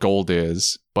knows what gold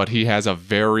is, but he has a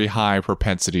very high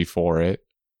propensity for it,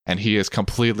 and he is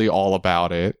completely all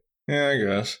about it. Yeah, I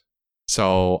guess.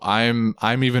 So I'm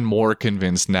even more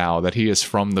convinced now that he is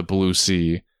from the Blue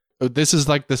Sea. This is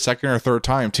like the second or third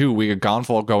time too. We got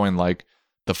Gonfall going like,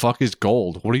 "The fuck is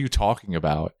gold? What are you talking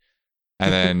about?"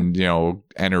 And then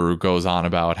Eneru goes on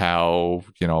about how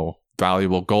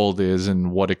valuable gold is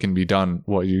and what it can be done,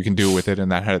 what you can do with it,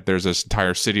 and that there's this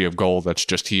entire city of gold that's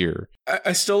just here.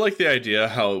 I still like the idea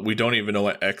how we don't even know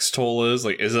what X toll is.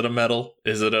 Like, is it a metal?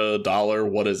 Is it a dollar?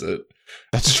 What is it?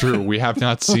 That's true. We have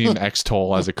not seen X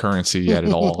toll as a currency yet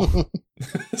at all.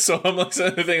 So I'm like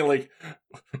thinking like,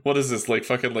 what is this? Like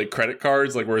fucking like credit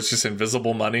cards, like where it's just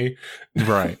invisible money,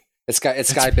 right? It's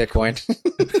Sky Bitcoin.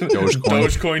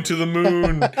 Dogecoin to the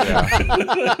moon. Yeah.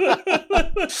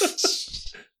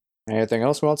 Anything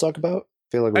else we want to talk about?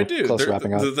 I feel like we're close to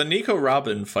wrapping up. The Nico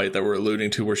Robin fight that we're alluding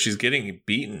to where she's getting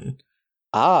beaten.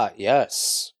 Ah,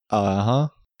 yes. Uh-huh.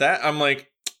 That I'm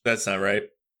like, that's not right.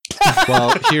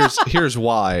 Well, here's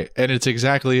why. And it's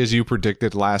exactly as you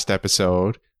predicted last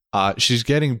episode. She's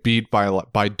getting beat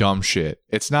by dumb shit.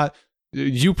 It's not,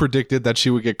 you predicted that she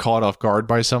would get caught off guard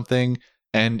by something,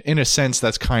 and in a sense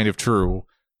that's kind of true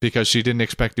because she didn't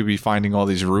expect to be finding all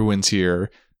these ruins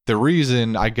here. The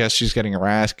reason I guess she's getting her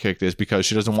ass kicked is because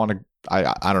she doesn't want to,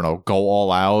 I don't know, go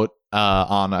all out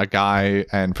on a guy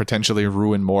and potentially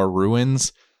ruin more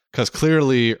ruins. Because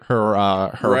clearly her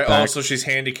right. Back, also, she's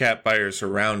handicapped by her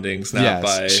surroundings, not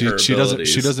by her she abilities.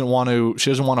 She doesn't want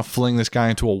to fling this guy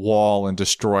into a wall and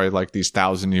destroy like these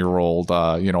 1,000-year-old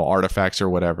artifacts or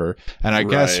whatever. And I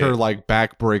guess her like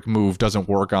backbreak move doesn't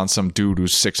work on some dude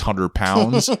who's 600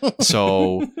 pounds.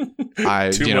 So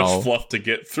too much fluff to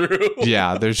get through.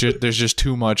 Yeah, there's just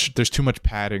too much. There's too much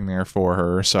padding there for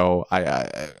her. So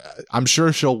I'm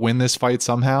sure she'll win this fight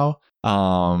somehow.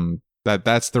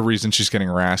 That's the reason she's getting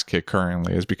her ass kicked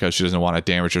currently, is because she doesn't want to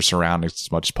damage her surroundings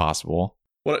as much as possible.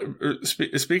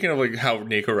 Speaking of like how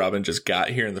Nico Robin just got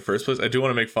here in the first place, I do want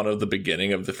to make fun of the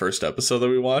beginning of the first episode that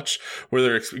we watched, where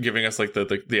they're giving us like the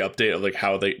update of like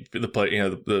how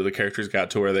the characters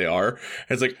got to where they are.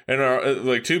 It's like, and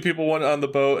like two people went on the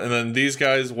boat, and then these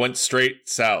guys went straight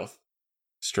south,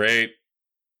 straight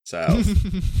south.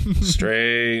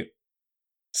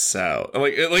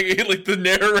 Like the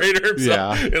narrator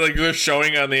himself, and like they're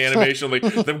showing on the animation like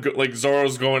them like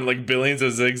Zoro's going like billions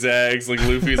of zigzags, like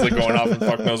Luffy's like going off and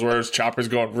fuck knows where, Chopper's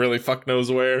going really fuck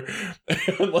knows where,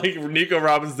 and like Nico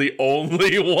Robin's the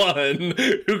only one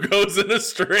who goes in a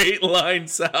straight line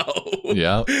south.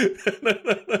 Yeah.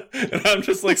 And I'm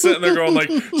just like sitting there going like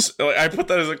I put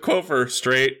that as a quote for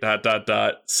straight ...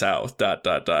 south ...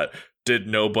 did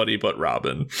nobody but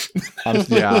Robin.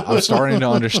 I'm starting to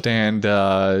understand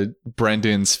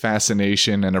Brendan's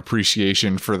fascination and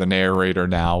appreciation for the narrator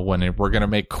now. When we're going to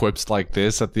make quips like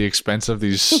this at the expense of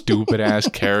these stupid-ass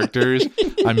characters,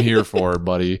 I'm here for it,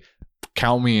 buddy.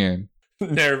 Count me in.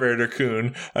 Narrator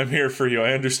Kun, I'm here for you.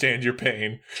 I understand your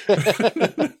pain.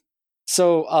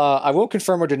 So, I won't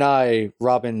confirm or deny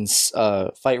Robin's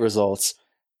fight results,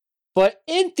 but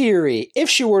in theory, if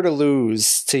she were to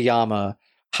lose to Yama,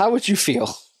 how would you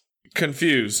feel?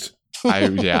 Confused.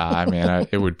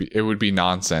 It would be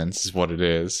nonsense is what it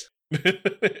is.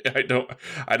 I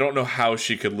don't know how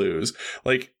she could lose.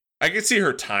 Like I could see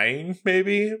her tying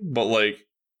maybe, but like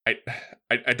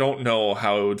I don't know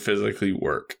how it would physically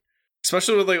work.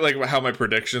 Especially with like how my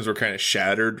predictions were kind of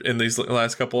shattered in these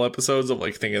last couple episodes of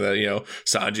like thinking that,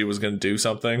 Sanji was going to do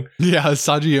something. Yeah,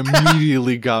 Sanji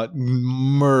immediately got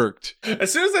murked.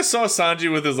 As soon as I saw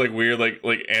Sanji with his like weird like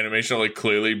animation like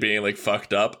clearly being like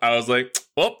fucked up, I was like,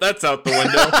 well, that's out the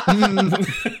window.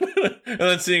 And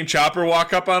then seeing Chopper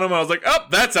walk up on him, I was like, oh,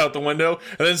 that's out the window.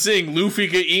 And then seeing Luffy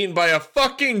get eaten by a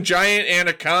fucking giant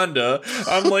anaconda,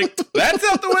 I'm like, that's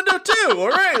out the window too. All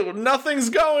right, well, nothing's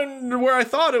going where I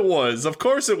thought it was. Of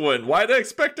course it wouldn't. Why'd I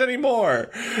expect any more?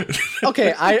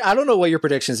 Okay, I don't know what your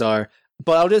predictions are,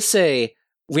 but I'll just say,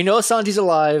 we know Sanji's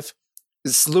alive.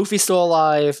 Is Luffy still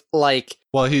alive? Like,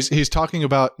 well, he's talking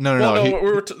about no.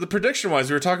 The prediction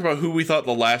wise, we were talking about who we thought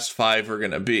the last 5 were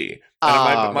gonna be.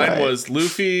 And mine was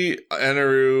Luffy,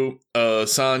 Eneru,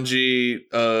 Sanji,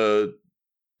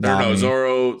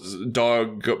 Zoro,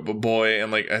 Dog Boy,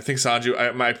 and like I think Sanji.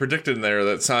 I predicted in there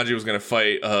that Sanji was gonna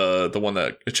fight the one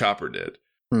that Chopper did.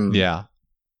 Yeah,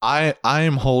 I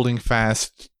am holding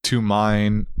fast to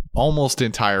mine almost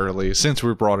entirely since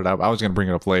we brought it up. I was gonna bring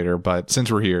it up later, but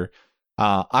since we're here.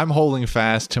 I'm holding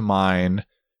fast to mine.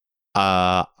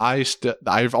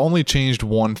 I've only changed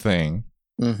one thing.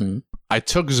 Mm-hmm. I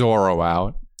took Zoro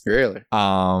out. Really?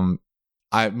 My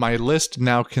list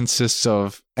now consists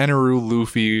of Eneru,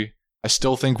 Luffy. I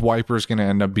still think Wiper's going to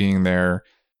end up being there.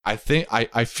 I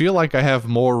feel like I have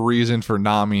more reason for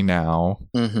Nami now,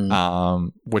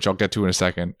 which I'll get to in a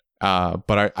second.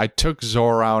 But I took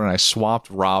Zoro out and I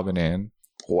swapped Robin in.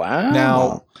 Wow.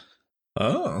 Now,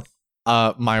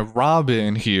 my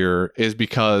Robin here is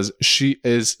because she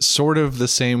is sort of the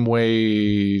same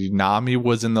way Nami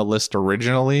was in the list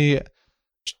originally.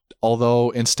 Although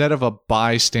instead of a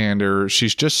bystander,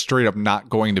 she's just straight up not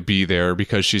going to be there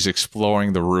because she's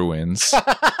exploring the ruins.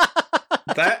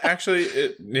 That actually,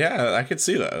 I could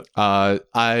see that. I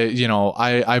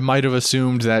might have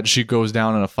assumed that she goes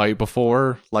down in a fight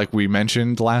before, like we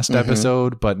mentioned last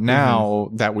episode, but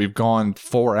now that we've gone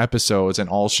 4 episodes and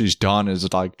all she's done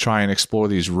is like try and explore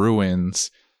these ruins,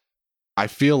 I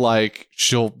feel like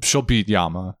she'll beat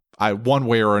Yama. One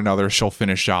way or another, she'll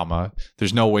finish Yama.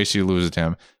 There's no way she loses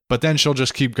him. But then she'll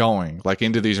just keep going, like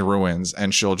into these ruins,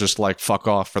 and she'll just like fuck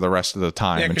off for the rest of the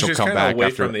time, and she'll come back away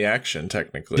after from the action.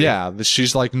 Technically, yeah,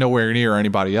 she's like nowhere near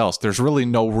anybody else. There's really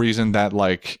no reason that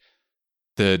like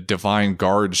the Divine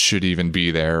Guards should even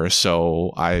be there.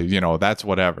 So that's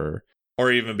whatever,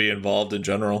 or even be involved in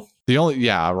general. The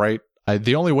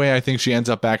only way I think she ends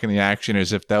up back in the action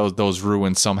is if those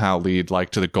ruins somehow lead like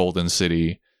to the Golden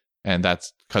City. And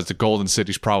that's because the Golden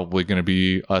City's probably going to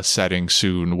be a setting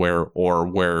soon where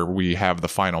we have the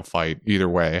final fight. Either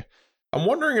way. I'm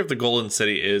wondering if the Golden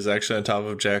City is actually on top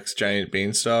of Jack's giant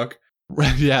beanstalk.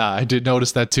 Yeah, I did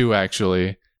notice that too,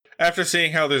 actually. After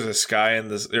seeing how there's a sky in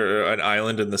this, or an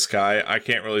island in the sky, I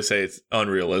can't really say it's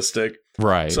unrealistic.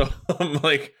 Right. So I'm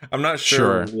not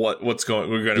sure what's going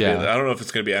to be. I don't know if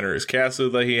it's going to be Eneru's castle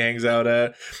that he hangs out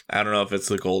at. I don't know if it's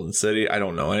the Golden City. I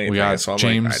don't know anything. We got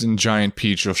James and Giant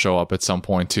Peach will show up at some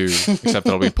point too, except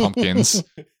it'll be pumpkins.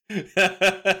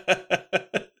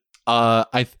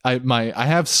 I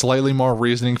have slightly more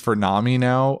reasoning for Nami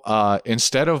now.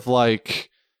 Instead of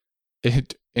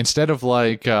it's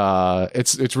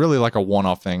really like a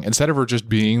one-off thing. Instead of her just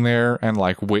being there and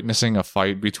like witnessing a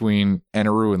fight between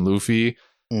Eneru and Luffy,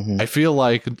 I feel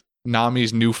like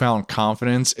Nami's newfound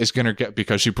confidence is gonna get,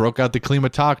 because she broke out the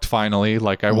Klimatacht finally,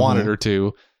 like I wanted her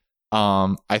to.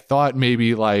 I thought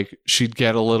maybe like she'd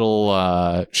get a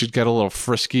little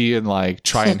frisky and like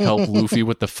try and help Luffy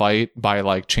with the fight by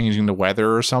like changing the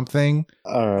weather or something.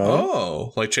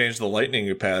 Like change the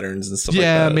lightning patterns and stuff like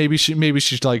that. Yeah, maybe she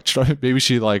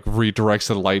redirects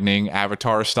the lightning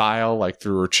Avatar style, like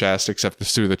through her chest, except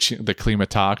through the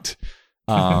Klimatacht.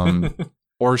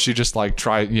 Or she just like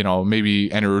maybe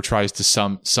Eneru tries to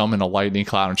summon a lightning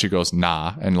cloud and she goes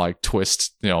nah and like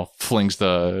twists, flings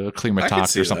the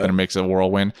Klimatacht or something and makes a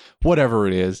whirlwind. Whatever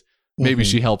it is, maybe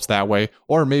she helps that way,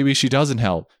 or maybe she doesn't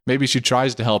help. Maybe she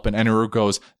tries to help and Eneru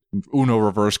goes Uno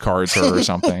reverse cards her or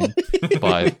something.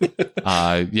 But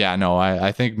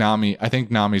I think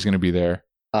Nami's gonna be there.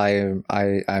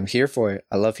 I'm here for it.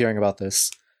 I love hearing about this,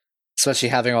 especially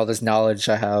having all this knowledge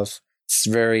I have. It's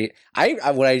very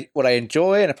what I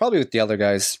enjoy, and probably what the other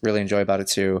guys really enjoy about it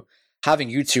too, having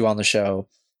you two on the show,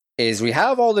 is we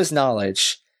have all this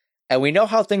knowledge and we know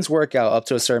how things work out up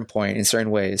to a certain point in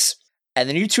certain ways, and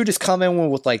then you two just come in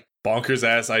with like bonkers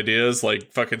ass ideas,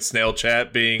 like fucking snail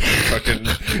chat being fucking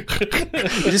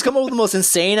you just come up with the most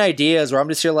insane ideas where I'm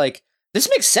just here like, this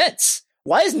makes sense.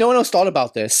 Why has no one else thought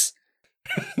about this?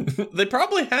 They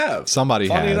probably have. Somebody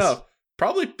Funny has. enough,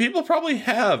 people probably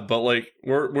have, but like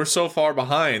we're so far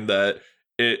behind that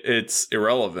it's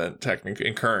irrelevant, technically,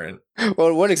 and current.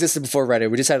 Well, what existed before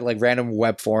Reddit? We just had like random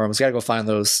web forums. Gotta go find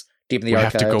those deep in the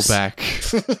archives. We have to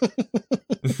go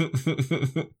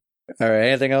back. All right.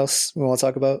 Anything else we want to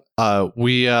talk about?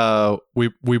 We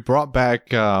brought back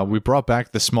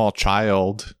the small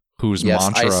child whose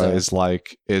mantra Isa. is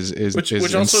like is which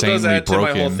is also does insanely add to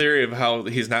broken. my whole theory of how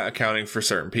he's not accounting for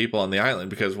certain people on the island,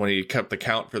 because when he kept the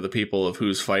count for the people of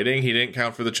who's fighting, he didn't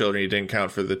count for the children, he didn't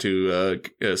count for the two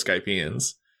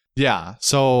Skypeans. Yeah,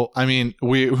 so I mean,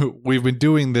 we've been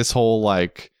doing this whole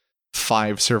like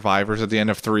 5 survivors at the end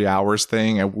of 3 hours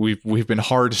thing, and we've been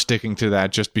hard sticking to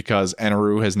that just because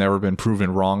Eneru has never been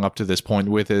proven wrong up to this point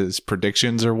with his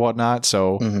predictions or whatnot.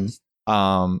 So,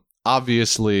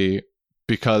 obviously,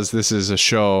 because this is a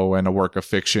show and a work of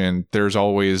fiction, there's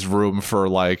always room for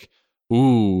like,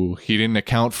 ooh, he didn't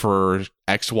account for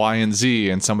X, Y, and Z,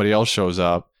 and somebody else shows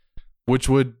up, which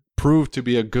would prove to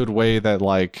be a good way that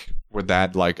like with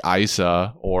that like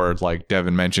Isa, or like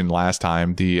Devin mentioned last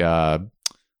time, the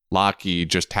Loki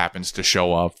just happens to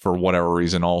show up for whatever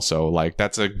reason also. Like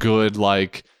that's a good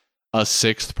like a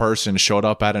 6th person showed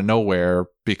up out of nowhere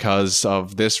because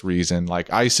of this reason. Like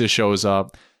Isa shows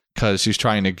up because she's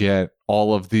trying to get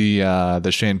all of the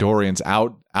Shandorians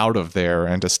out of there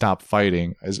and to stop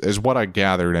fighting, is what I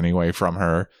gathered anyway from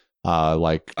her.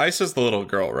 Like Isa's the little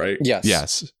girl, right?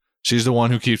 Yes. She's the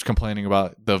one who keeps complaining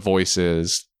about the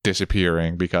voices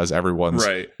disappearing because everyone's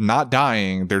not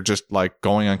dying, they're just like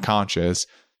going unconscious.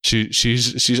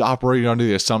 She's operating under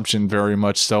the assumption very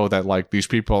much so that like these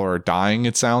people are dying,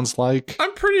 it sounds like.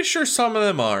 I'm pretty sure some of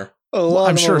them are.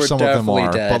 I'm sure some of them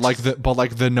are, dead. but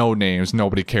like the no names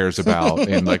nobody cares about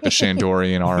in like the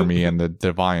Shandorian army and the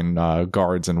divine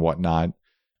guards and whatnot.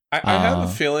 I have a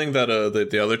feeling that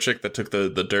the other chick that took the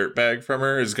dirt bag from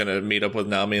her is gonna meet up with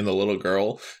Nami and the little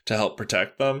girl to help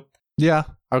protect them. Yeah,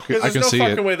 okay, I can see it. There's no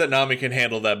fucking way that Nami can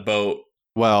handle that boat.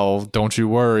 Well, don't you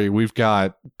worry. We've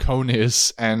got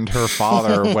Konis and her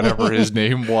father, whatever his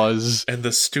name was, and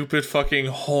the stupid fucking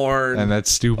horn, and that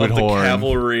stupid of horn. The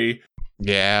cavalry.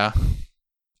 Yeah.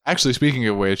 Actually, speaking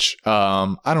of which,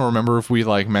 I don't remember if we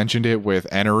like mentioned it with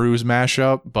Eneru's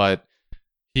mashup, but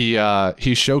he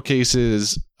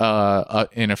showcases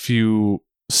in a few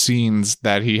scenes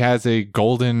that he has a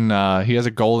golden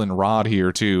rod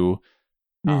here too.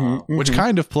 Which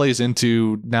kind of plays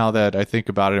into, now that I think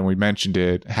about it and we mentioned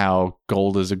it, how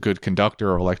gold is a good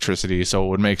conductor of electricity, so it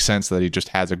would make sense that he just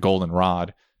has a golden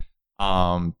rod.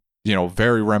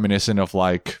 Very reminiscent of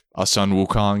like a Sun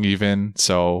Wukong even,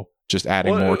 so just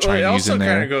adding more Chinese in there.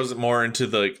 It also kind of goes more into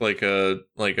the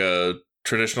like a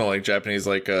traditional like Japanese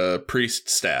like priest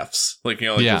staffs, like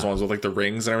those ones with like the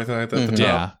rings and everything like that at the top.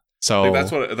 Yeah. So like,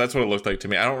 that's what it looked like to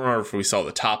me. I don't remember if we saw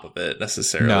the top of it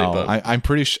necessarily. No, but I'm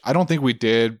pretty sure. I don't think we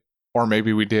did, or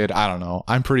maybe we did. I don't know.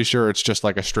 I'm pretty sure it's just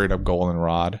like a straight up golden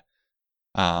rod,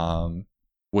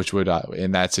 which would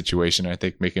in that situation I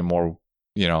think make it more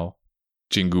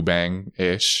Jingu Bang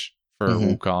ish for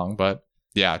Wukong. But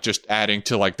yeah, just adding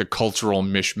to like the cultural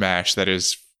mishmash that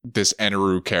is this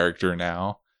Eneru character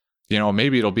now.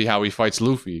 Maybe it'll be how he fights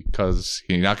Luffy, because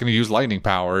he's not going to use lightning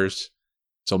powers.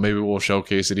 So maybe we'll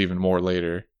showcase it even more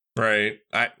later. Right.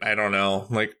 I don't know.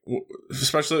 Like,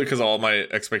 especially because all my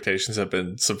expectations have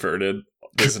been subverted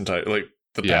this entire, like,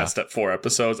 the past 4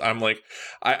 episodes. I'm like,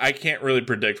 I can't really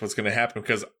predict what's going to happen,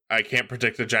 because I can't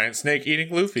predict a giant snake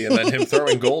eating Luffy and then him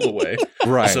throwing gold away.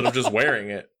 Right. Instead of just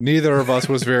wearing it. Neither of us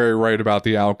was very right about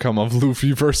the outcome of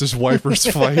Luffy versus Viper's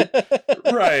fight.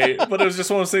 Right. But it was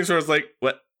just one of those things where it's like,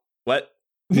 what?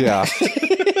 Yeah.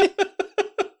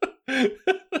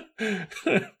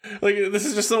 Like, this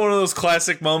is just one of those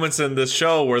classic moments in this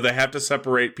show where they have to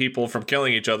separate people from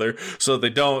killing each other so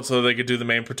they could do the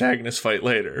main protagonist fight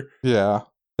later. Yeah.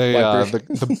 They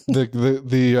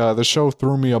the show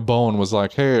threw me a bone, was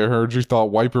like, hey, I heard you thought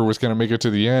Viper was gonna make it to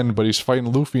the end, but he's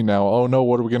fighting Luffy now. Oh no,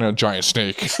 what are we gonna, a giant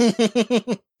snake?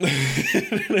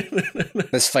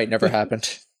 This fight never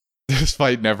happened. This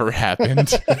fight never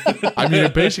happened. I mean,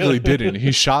 it basically didn't.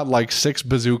 He shot like 6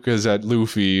 bazookas at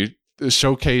Luffy,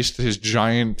 showcased his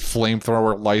giant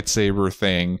flamethrower lightsaber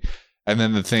thing, and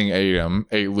then the thing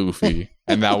ate Luffy,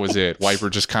 and that was it. Viper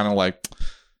just kind of like,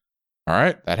 all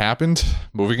right, that happened,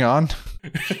 moving on.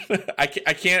 I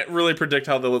can't really predict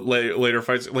how the later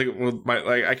fights,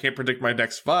 I can't predict my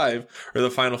next 5 or the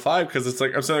final 5, because it's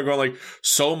like I'm sitting there going like,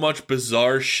 so much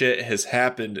bizarre shit has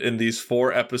happened in these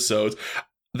 4 episodes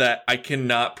that I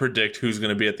cannot predict who's going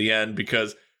to be at the end,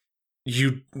 because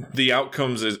the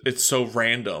outcomes it's so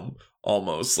random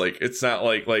almost. Like, it's not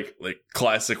like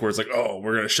classic where it's like, oh,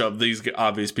 we're gonna shove these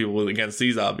obvious people against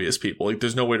these obvious people. Like,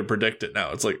 there's no way to predict it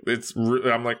now. It's like,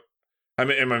 I'm like, I'm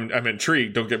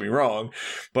intrigued, don't get me wrong,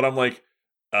 but I'm like,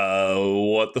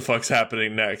 what the fuck's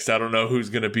happening next? I don't know who's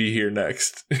gonna be here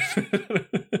next.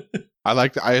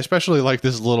 I especially like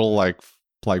this little like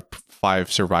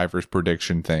 5 survivors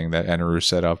prediction thing that Enru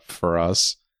set up for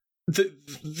us.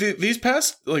 These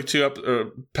past two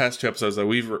episodes that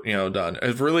we've done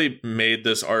have really made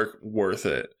this arc worth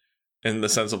it, in the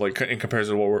sense of like, in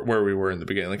comparison to where we were in the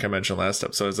beginning. Like I mentioned last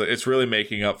episode, it's really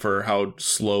making up for how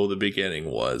slow the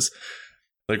beginning was.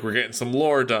 Like, we're getting some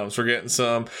lore dumps, we're getting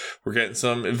some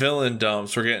villain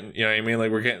dumps, we're getting, you know what I mean?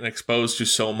 Like, we're getting exposed to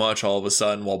so much all of a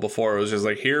sudden, while before it was just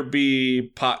like, here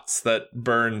be pots that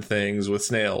burn things with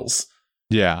snails.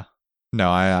 Yeah.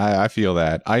 No, I feel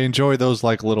that. I enjoy those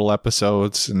like little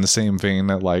episodes in the same vein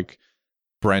that like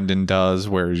Brendan does,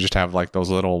 where you just have like those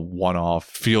little one-off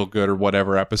feel good or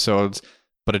whatever episodes.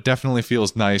 But it definitely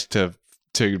feels nice to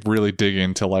really dig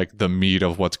into like the meat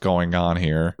of what's going on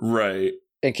here. Right.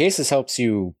 In case this helps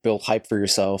you build hype for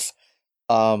yourself,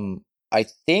 I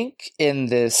think in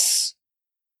this,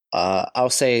 I'll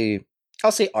say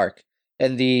arc,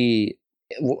 and the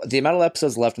amount of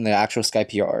episodes left in the actual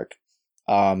Skypiea arc,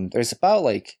 there's about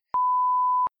like,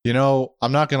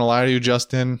 I'm not gonna lie to you,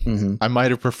 Justin. Mm-hmm. I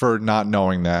might have preferred not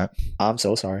knowing that. I'm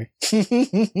so sorry.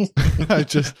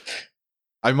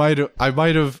 I might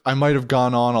have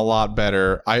gone on a lot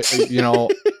better.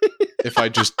 If I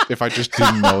just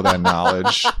didn't know that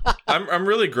knowledge. I'm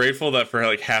really grateful that for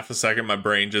like half a second my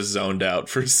brain just zoned out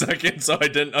for a second, so I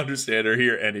didn't understand or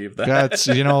hear any of that.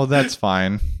 That's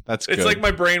fine. That's good. It's like my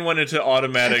brain went into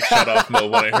automatic shut off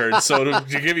mode when I heard. So to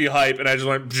give you hype, and I just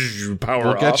went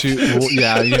power off. Get you. Well,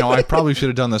 yeah, I probably should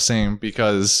have done the same,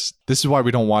 because this is why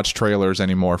we don't watch trailers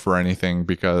anymore for anything,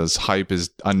 because hype is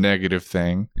a negative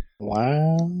thing.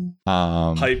 Wow.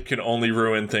 Hype can only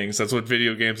ruin things. That's what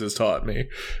video games has taught me.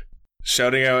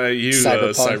 Shouting out at you,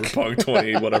 Cyberpunk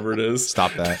 20, whatever it is.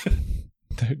 Stop that.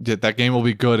 That game will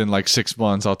be good in like 6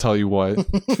 months, I'll tell you what.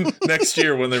 Next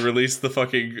year, when they release the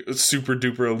fucking super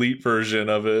duper elite version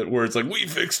of it, where it's like, we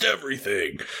fixed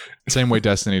everything. Same way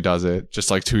Destiny does it. Just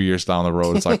like 2 years down the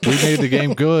road, it's like, we made the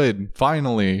game good.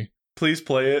 Finally. Please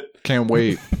play it. Can't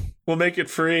wait. We'll make it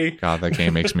free. God, that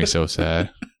game makes me so sad.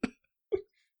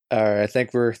 All right, I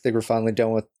think we're finally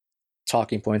done with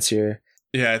talking points here.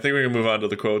 Yeah, I think we can move on to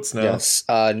the quotes now. Yes.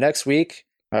 Next week.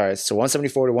 All right, so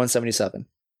 174 to 177.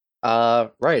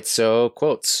 Right, so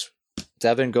quotes.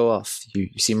 Devin, go off. You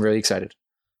seem really excited.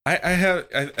 I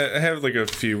have like a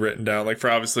few written down. Like, for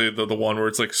obviously the one where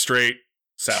it's like straight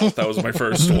south. That was my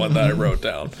first one that I wrote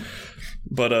down.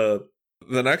 But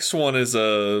the next one is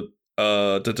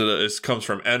it comes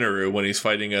from Enru when he's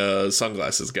fighting a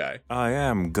sunglasses guy. I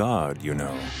am God, you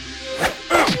know.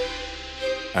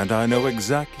 And I know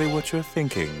exactly what you're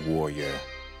thinking, warrior.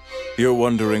 You're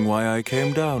wondering why I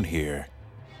came down here.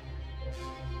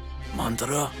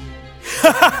 Mantra?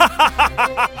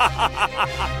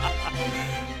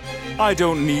 I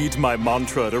don't need my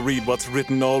mantra to read what's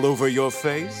written all over your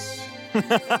face.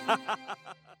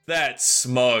 That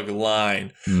smug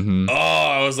line. Mm-hmm. Oh,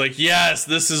 I was like, yes,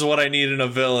 this is what I need in a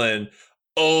villain.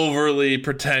 Overly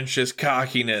pretentious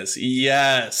cockiness.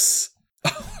 Yes.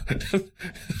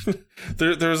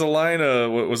 There's a line,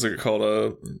 what was it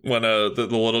called? When the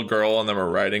little girl and them are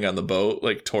riding on the boat,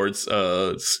 like towards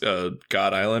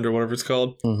God Island or whatever it's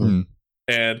called. Mm-hmm.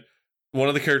 And one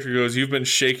of the characters goes, "You've been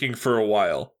shaking for a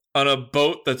while." On a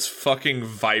boat that's fucking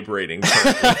vibrating.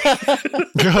 Like,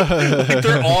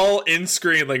 they're all in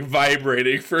screen, like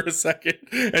vibrating for a second.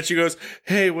 And she goes,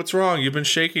 "Hey, what's wrong? You've been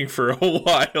shaking for a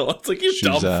while." It's like, you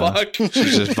dumb fuck.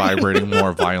 She's just vibrating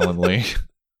more violently.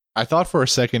 I thought for a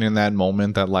second in that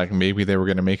moment that like maybe they were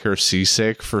going to make her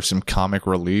seasick for some comic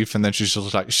relief, and then she's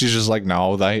just like,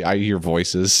 no, I hear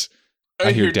voices.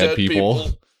 I hear dead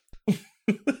people.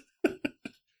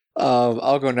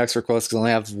 I'll go next for quotes because I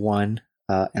only have one,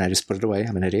 and I just put it away.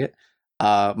 I'm an idiot.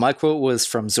 My quote was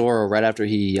from Zoro right after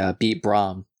he beat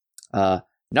Brahm.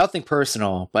 Nothing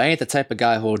personal, but I ain't the type of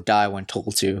guy who'll die when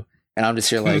told to. And I'm just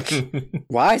here like,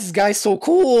 why is this guy so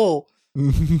cool?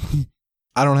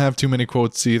 I don't have too many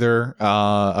quotes either.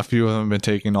 A few of them have been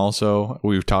taken also.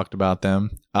 We've talked about them.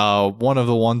 One of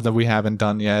the ones that we haven't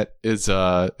done yet is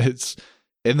it's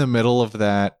in the middle of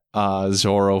that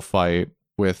Zoro fight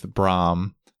with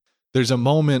Brahm. There's a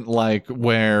moment like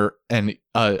where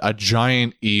a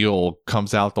giant eel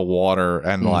comes out the water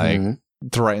and like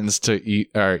threatens to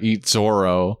eat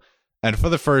Zoro. And for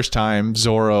the first time,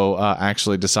 Zoro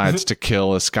actually decides to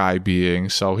kill a sky being.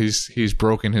 So he's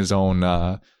broken his own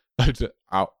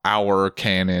our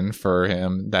canon for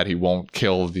him that he won't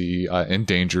kill the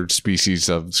endangered species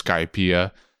of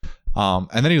Skypea.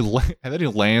 And then he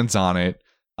lands on it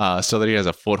so that he has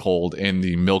a foothold in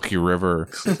the Milky River.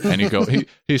 And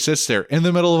he sits there in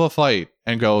the middle of a fight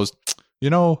and goes,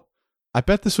 I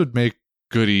bet this would make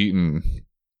good eating,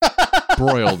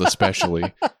 broiled especially.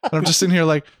 And I'm just sitting here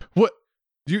like, what?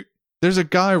 There's a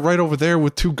guy right over there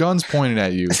with 2 guns pointed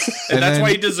at you, and that's why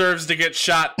he deserves to get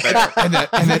shot better.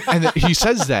 and he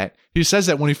says that. He says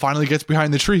that when he finally gets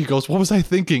behind the tree, he goes, "What was I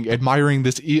thinking? Admiring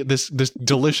this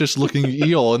delicious looking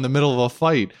eel in the middle of a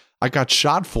fight. I got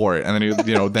shot for it." And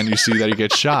then then you see that he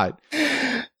gets shot.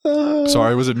 So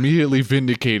I was immediately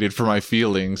vindicated for my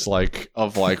feelings, what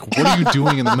are you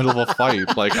doing in the middle of a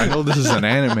fight? Like, I know this is an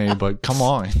anime, but come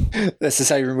on. This is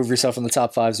how you remove yourself from the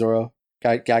top 5, Zoro.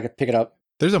 Gotta pick it up.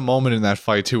 There's a moment in that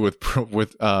fight too with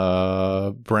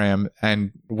Bram,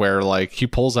 and where he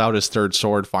pulls out his 3rd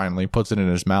sword finally, puts it in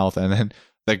his mouth, and then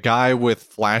the guy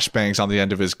with flashbangs on the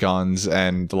end of his guns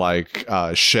and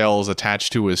shells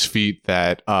attached to his feet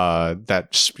that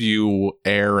spew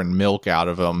air and milk out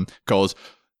of him goes,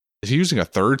 "Is he using a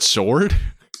 3rd sword?"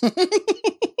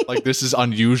 This is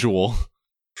unusual.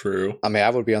 True. I mean,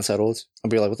 I would be unsettled. I'd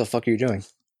be like, "What the fuck are you doing?"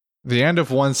 The end of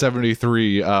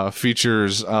 173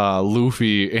 features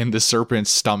Luffy in the serpent's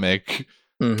stomach,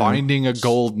 finding a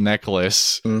gold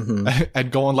necklace,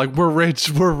 and going "We're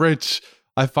rich.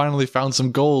 I finally found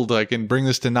some gold. I can bring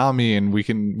this to Nami, and we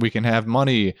can have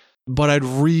money. But I'd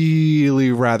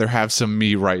really rather have some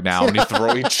meat right now." And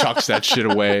he chucks that shit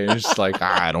away. And it's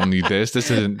I don't need this.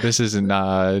 This isn't this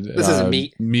isn't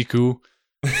meat. Miku.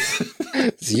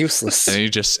 It's useless. And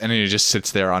he just sits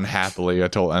there unhappily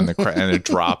until and it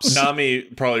drops. Nami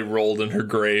probably rolled in her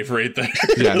grave right there.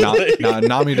 Yeah,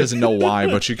 Nami doesn't know why,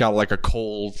 but she got a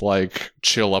cold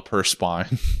chill up her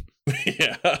spine.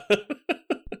 Yeah.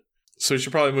 So we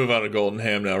should probably move on to Golden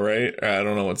Ham now, right? I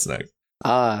don't know what's next.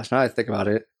 Now I think about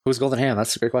it. Who's Golden Ham?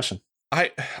 That's a great question.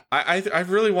 I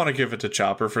really want to give it to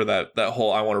Chopper for that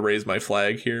whole "I want to raise my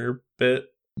flag here" bit.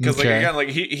 Because again,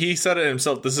 he said it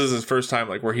himself. This is his first time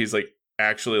where he's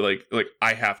actually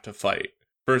I have to fight,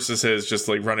 versus his just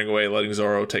running away, letting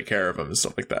Zoro take care of him and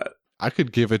stuff like that. I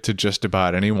could give it to just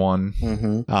about anyone.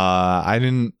 Mm-hmm. I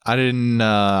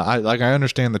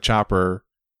understand the Chopper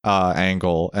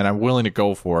angle, and I'm willing to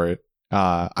go for it.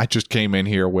 I just came in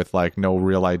here with no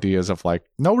real ideas of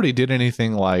nobody did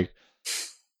anything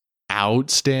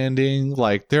outstanding.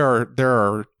 There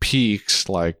are peaks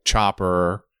like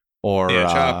Chopper. Or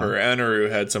Chopper.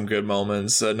 Eneru had some good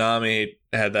moments. Nami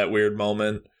had that weird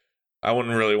moment. I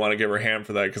wouldn't really want to give her ham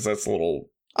for that because that's a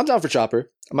little... I'm down for Chopper.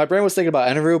 My brain was thinking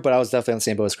about Eneru, but I was definitely on the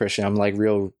same boat as Christian. I'm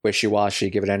real wishy-washy,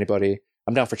 give it to anybody.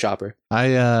 I'm down for Chopper.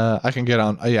 I can get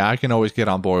on... Yeah, I can always get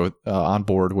on board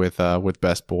with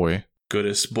Best Boy.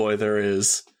 Goodest boy there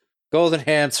is. Golden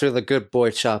Hams for the good boy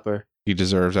Chopper. He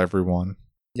deserves everyone.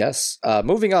 Yes.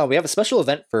 Moving on, we have a special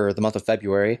event for the month of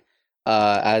February.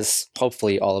 As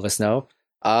hopefully all of us know,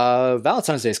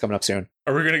 Valentine's Day is coming up soon.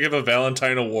 Are we going to give a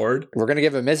Valentine award? We're going to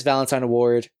give a Miss Valentine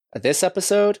award this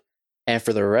episode and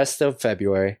for the rest of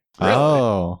February. Really?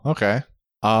 Oh, okay.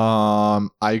 I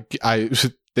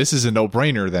this is a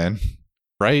no-brainer then,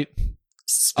 right?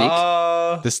 Speak.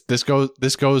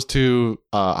 This goes to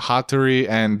Hattori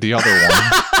and the other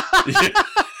one.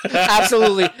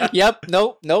 Absolutely. Yep.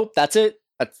 Nope. That's it.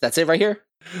 That's it right here.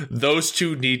 Those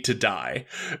two need to die.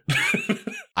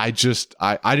 I didn't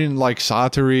like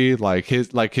Satori, his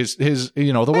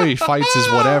the way he fights is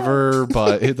whatever,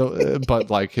 but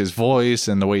his voice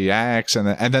and the way he acts,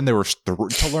 and then there was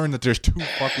to learn that there's 2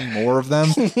 fucking more of them.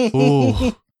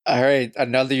 Ooh. All right,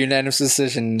 another unanimous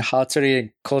decision: Hattori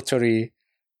and Kotori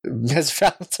as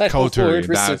Valentine Award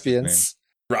recipients.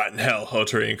 Rotten hell,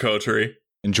 Hattori and Kotori.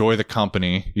 Enjoy the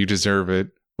company. You deserve it.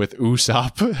 With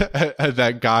Usopp,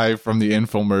 that guy from the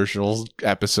infomercials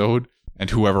episode, and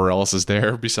whoever else is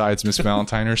there besides Miss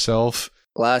Valentine herself.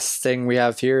 Last thing we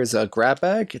have here is a grab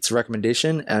bag. It's a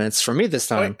recommendation, and it's for me this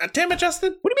time. Damn it,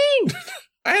 Justin! What do you mean?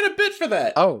 I had a bit for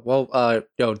that. Oh, well,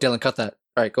 Dylan, cut that.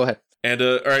 All right, go ahead. And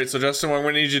all right, so Justin, what I'm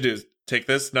going to need you to do is take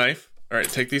this knife. All right,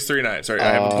 take these 3 knives. All right,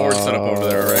 I have a board set up over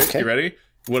there. All right, okay. You ready?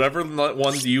 Whatever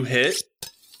ones you hit.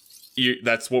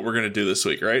 That's what we're gonna do this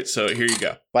week, right? So here you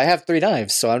go. But I have 3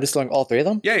 knives, so I'm just throwing all 3 of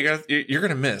them. Yeah, you're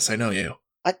gonna miss. I know you.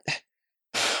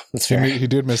 That's fair. He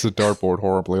did miss the dartboard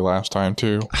horribly last time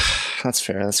too. That's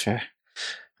fair.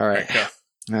 All right.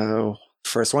 Go.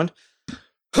 First one.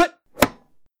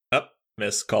 Up,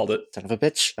 miss. Called it. Son of a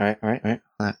bitch. All right.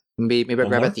 Maybe I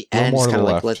grab it at the end. Just kind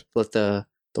of let the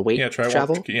weight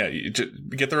travel. You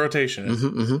get the rotation.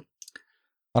 Mm-hmm.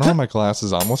 I don't have my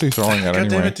glasses on. What's he throwing at God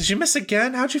anyway? damn it, did you miss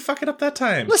again? How'd you fuck it up that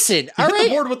time? Listen, You all hit the right?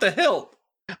 board with the hilt.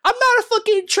 I'm not a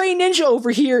fucking trained ninja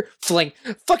over here,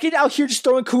 fucking out here just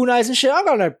throwing kunais and shit. I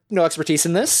got no expertise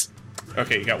in this.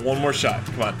 Okay, you got one more shot.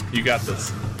 Come on, you got this.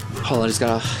 Hold on, I just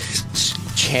gotta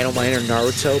channel my inner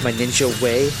Naruto, my ninja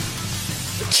way.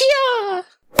 Kia!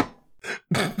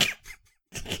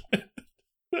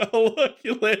 Oh, look,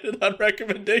 you landed on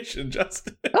recommendation,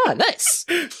 Justin. Ah, nice.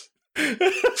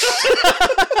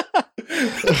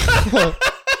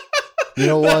 You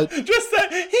know what? Just that.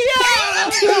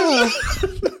 Yeah!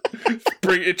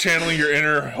 Bring it, channeling your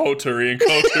inner Hotari and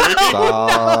Kotari.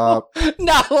 Stop.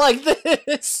 Not like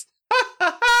this.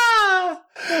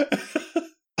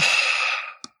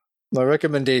 My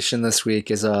recommendation this week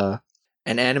is an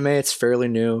anime. It's fairly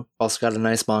new. Also got a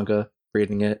nice manga.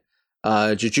 Reading it.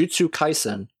 Jujutsu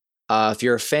Kaisen. If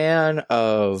you're a fan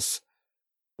of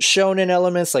shonen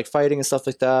elements like fighting and stuff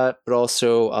like that, but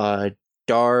also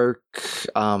dark,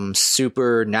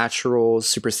 supernatural,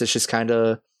 superstitious kind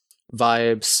of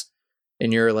vibes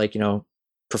in your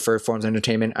preferred forms of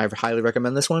entertainment, I highly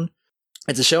recommend this one.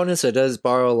 It's a shonen, so it does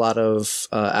borrow a lot of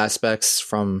aspects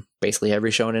from basically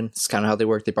every shonen. It's kind of how they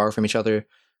work. They borrow from each other.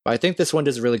 But I think this one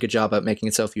does a really good job at making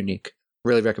itself unique.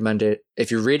 Really recommend it.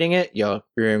 If you're reading it, you're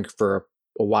in for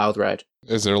a wild ride.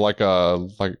 Is there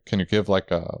can you give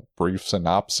a brief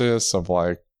synopsis of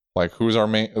who's our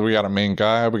main? We got a main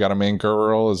guy, we got a main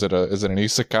girl. Is it an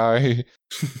isekai?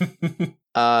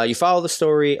 You follow the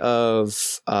story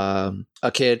of a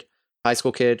high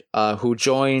school kid, who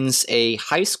joins a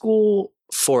high school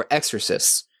for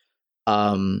exorcists.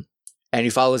 And you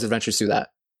follow his adventures through that.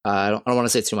 I don't want to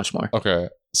say too much more. Okay,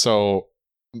 so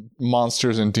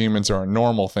monsters and demons are a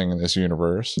normal thing in this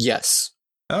universe. Yes.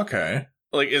 Okay.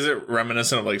 Is it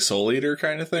reminiscent of Soul Eater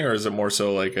kind of thing, or is it more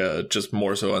so just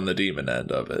more so on the demon end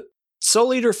of it?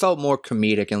 Soul Eater felt more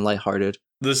comedic and lighthearted.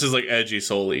 This is edgy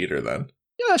Soul Eater then.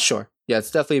 Yeah, sure. Yeah,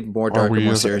 it's definitely more dark and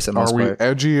more serious than most part.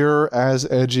 Are we as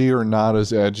edgy, or not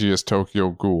as edgy as Tokyo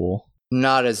Ghoul?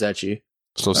 Not as edgy.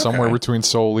 So somewhere between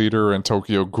Soul Eater and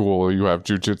Tokyo Ghoul, you have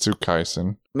Jujutsu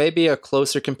Kaisen. Maybe a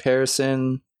closer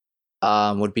comparison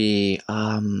would be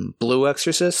Blue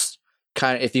Exorcist.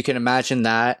 Kind of, if you can imagine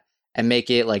that and make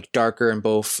it darker in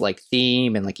both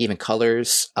theme and even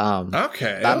colors.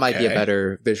 That might be a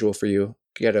better visual for you.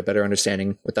 Get a better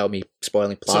understanding without me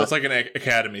spoiling plot. So it's like an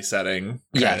academy setting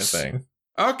kind of thing.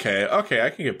 Okay, I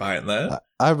can get behind that.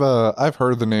 I've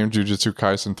heard the name Jujutsu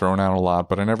Kaisen thrown out a lot,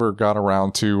 but I never got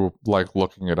around to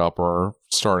looking it up or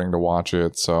starting to watch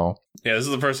it. So yeah, this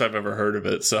is the first I've ever heard of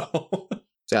it. So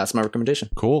yeah, that's my recommendation.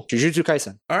 Cool. Jujutsu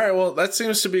Kaisen. All right, well, that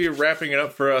seems to be wrapping it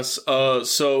up for us.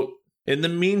 So in the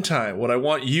meantime, what I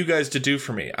want you guys to do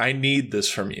for me, I need this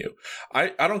from you.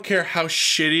 I don't care how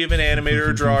shitty of an animator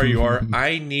or drawer you are.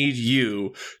 I need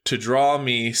you to draw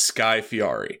me Sky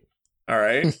Fiori. All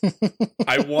right?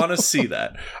 I want to see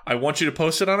that. I want you to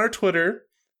post it on our Twitter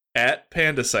at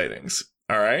Panda Sightings.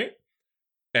 All right?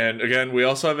 And again, we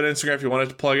also have an Instagram if you wanted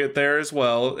to plug it there as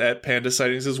well, at Panda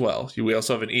Sightings as well. We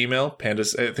also have an email, I think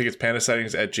it's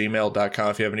pandasightings@gmail.com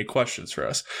if you have any questions for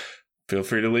us. Feel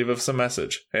free to leave us a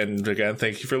message. And again,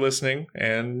 thank you for listening,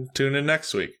 and tune in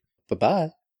next week.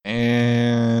 Bye-bye.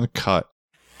 And cut.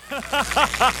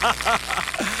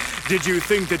 Did you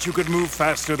think that you could move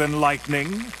faster than lightning?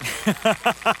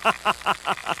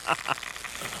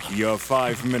 Your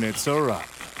 5 minutes are up.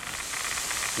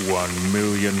 1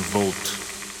 million volt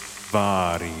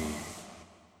body.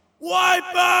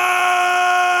 Wiper!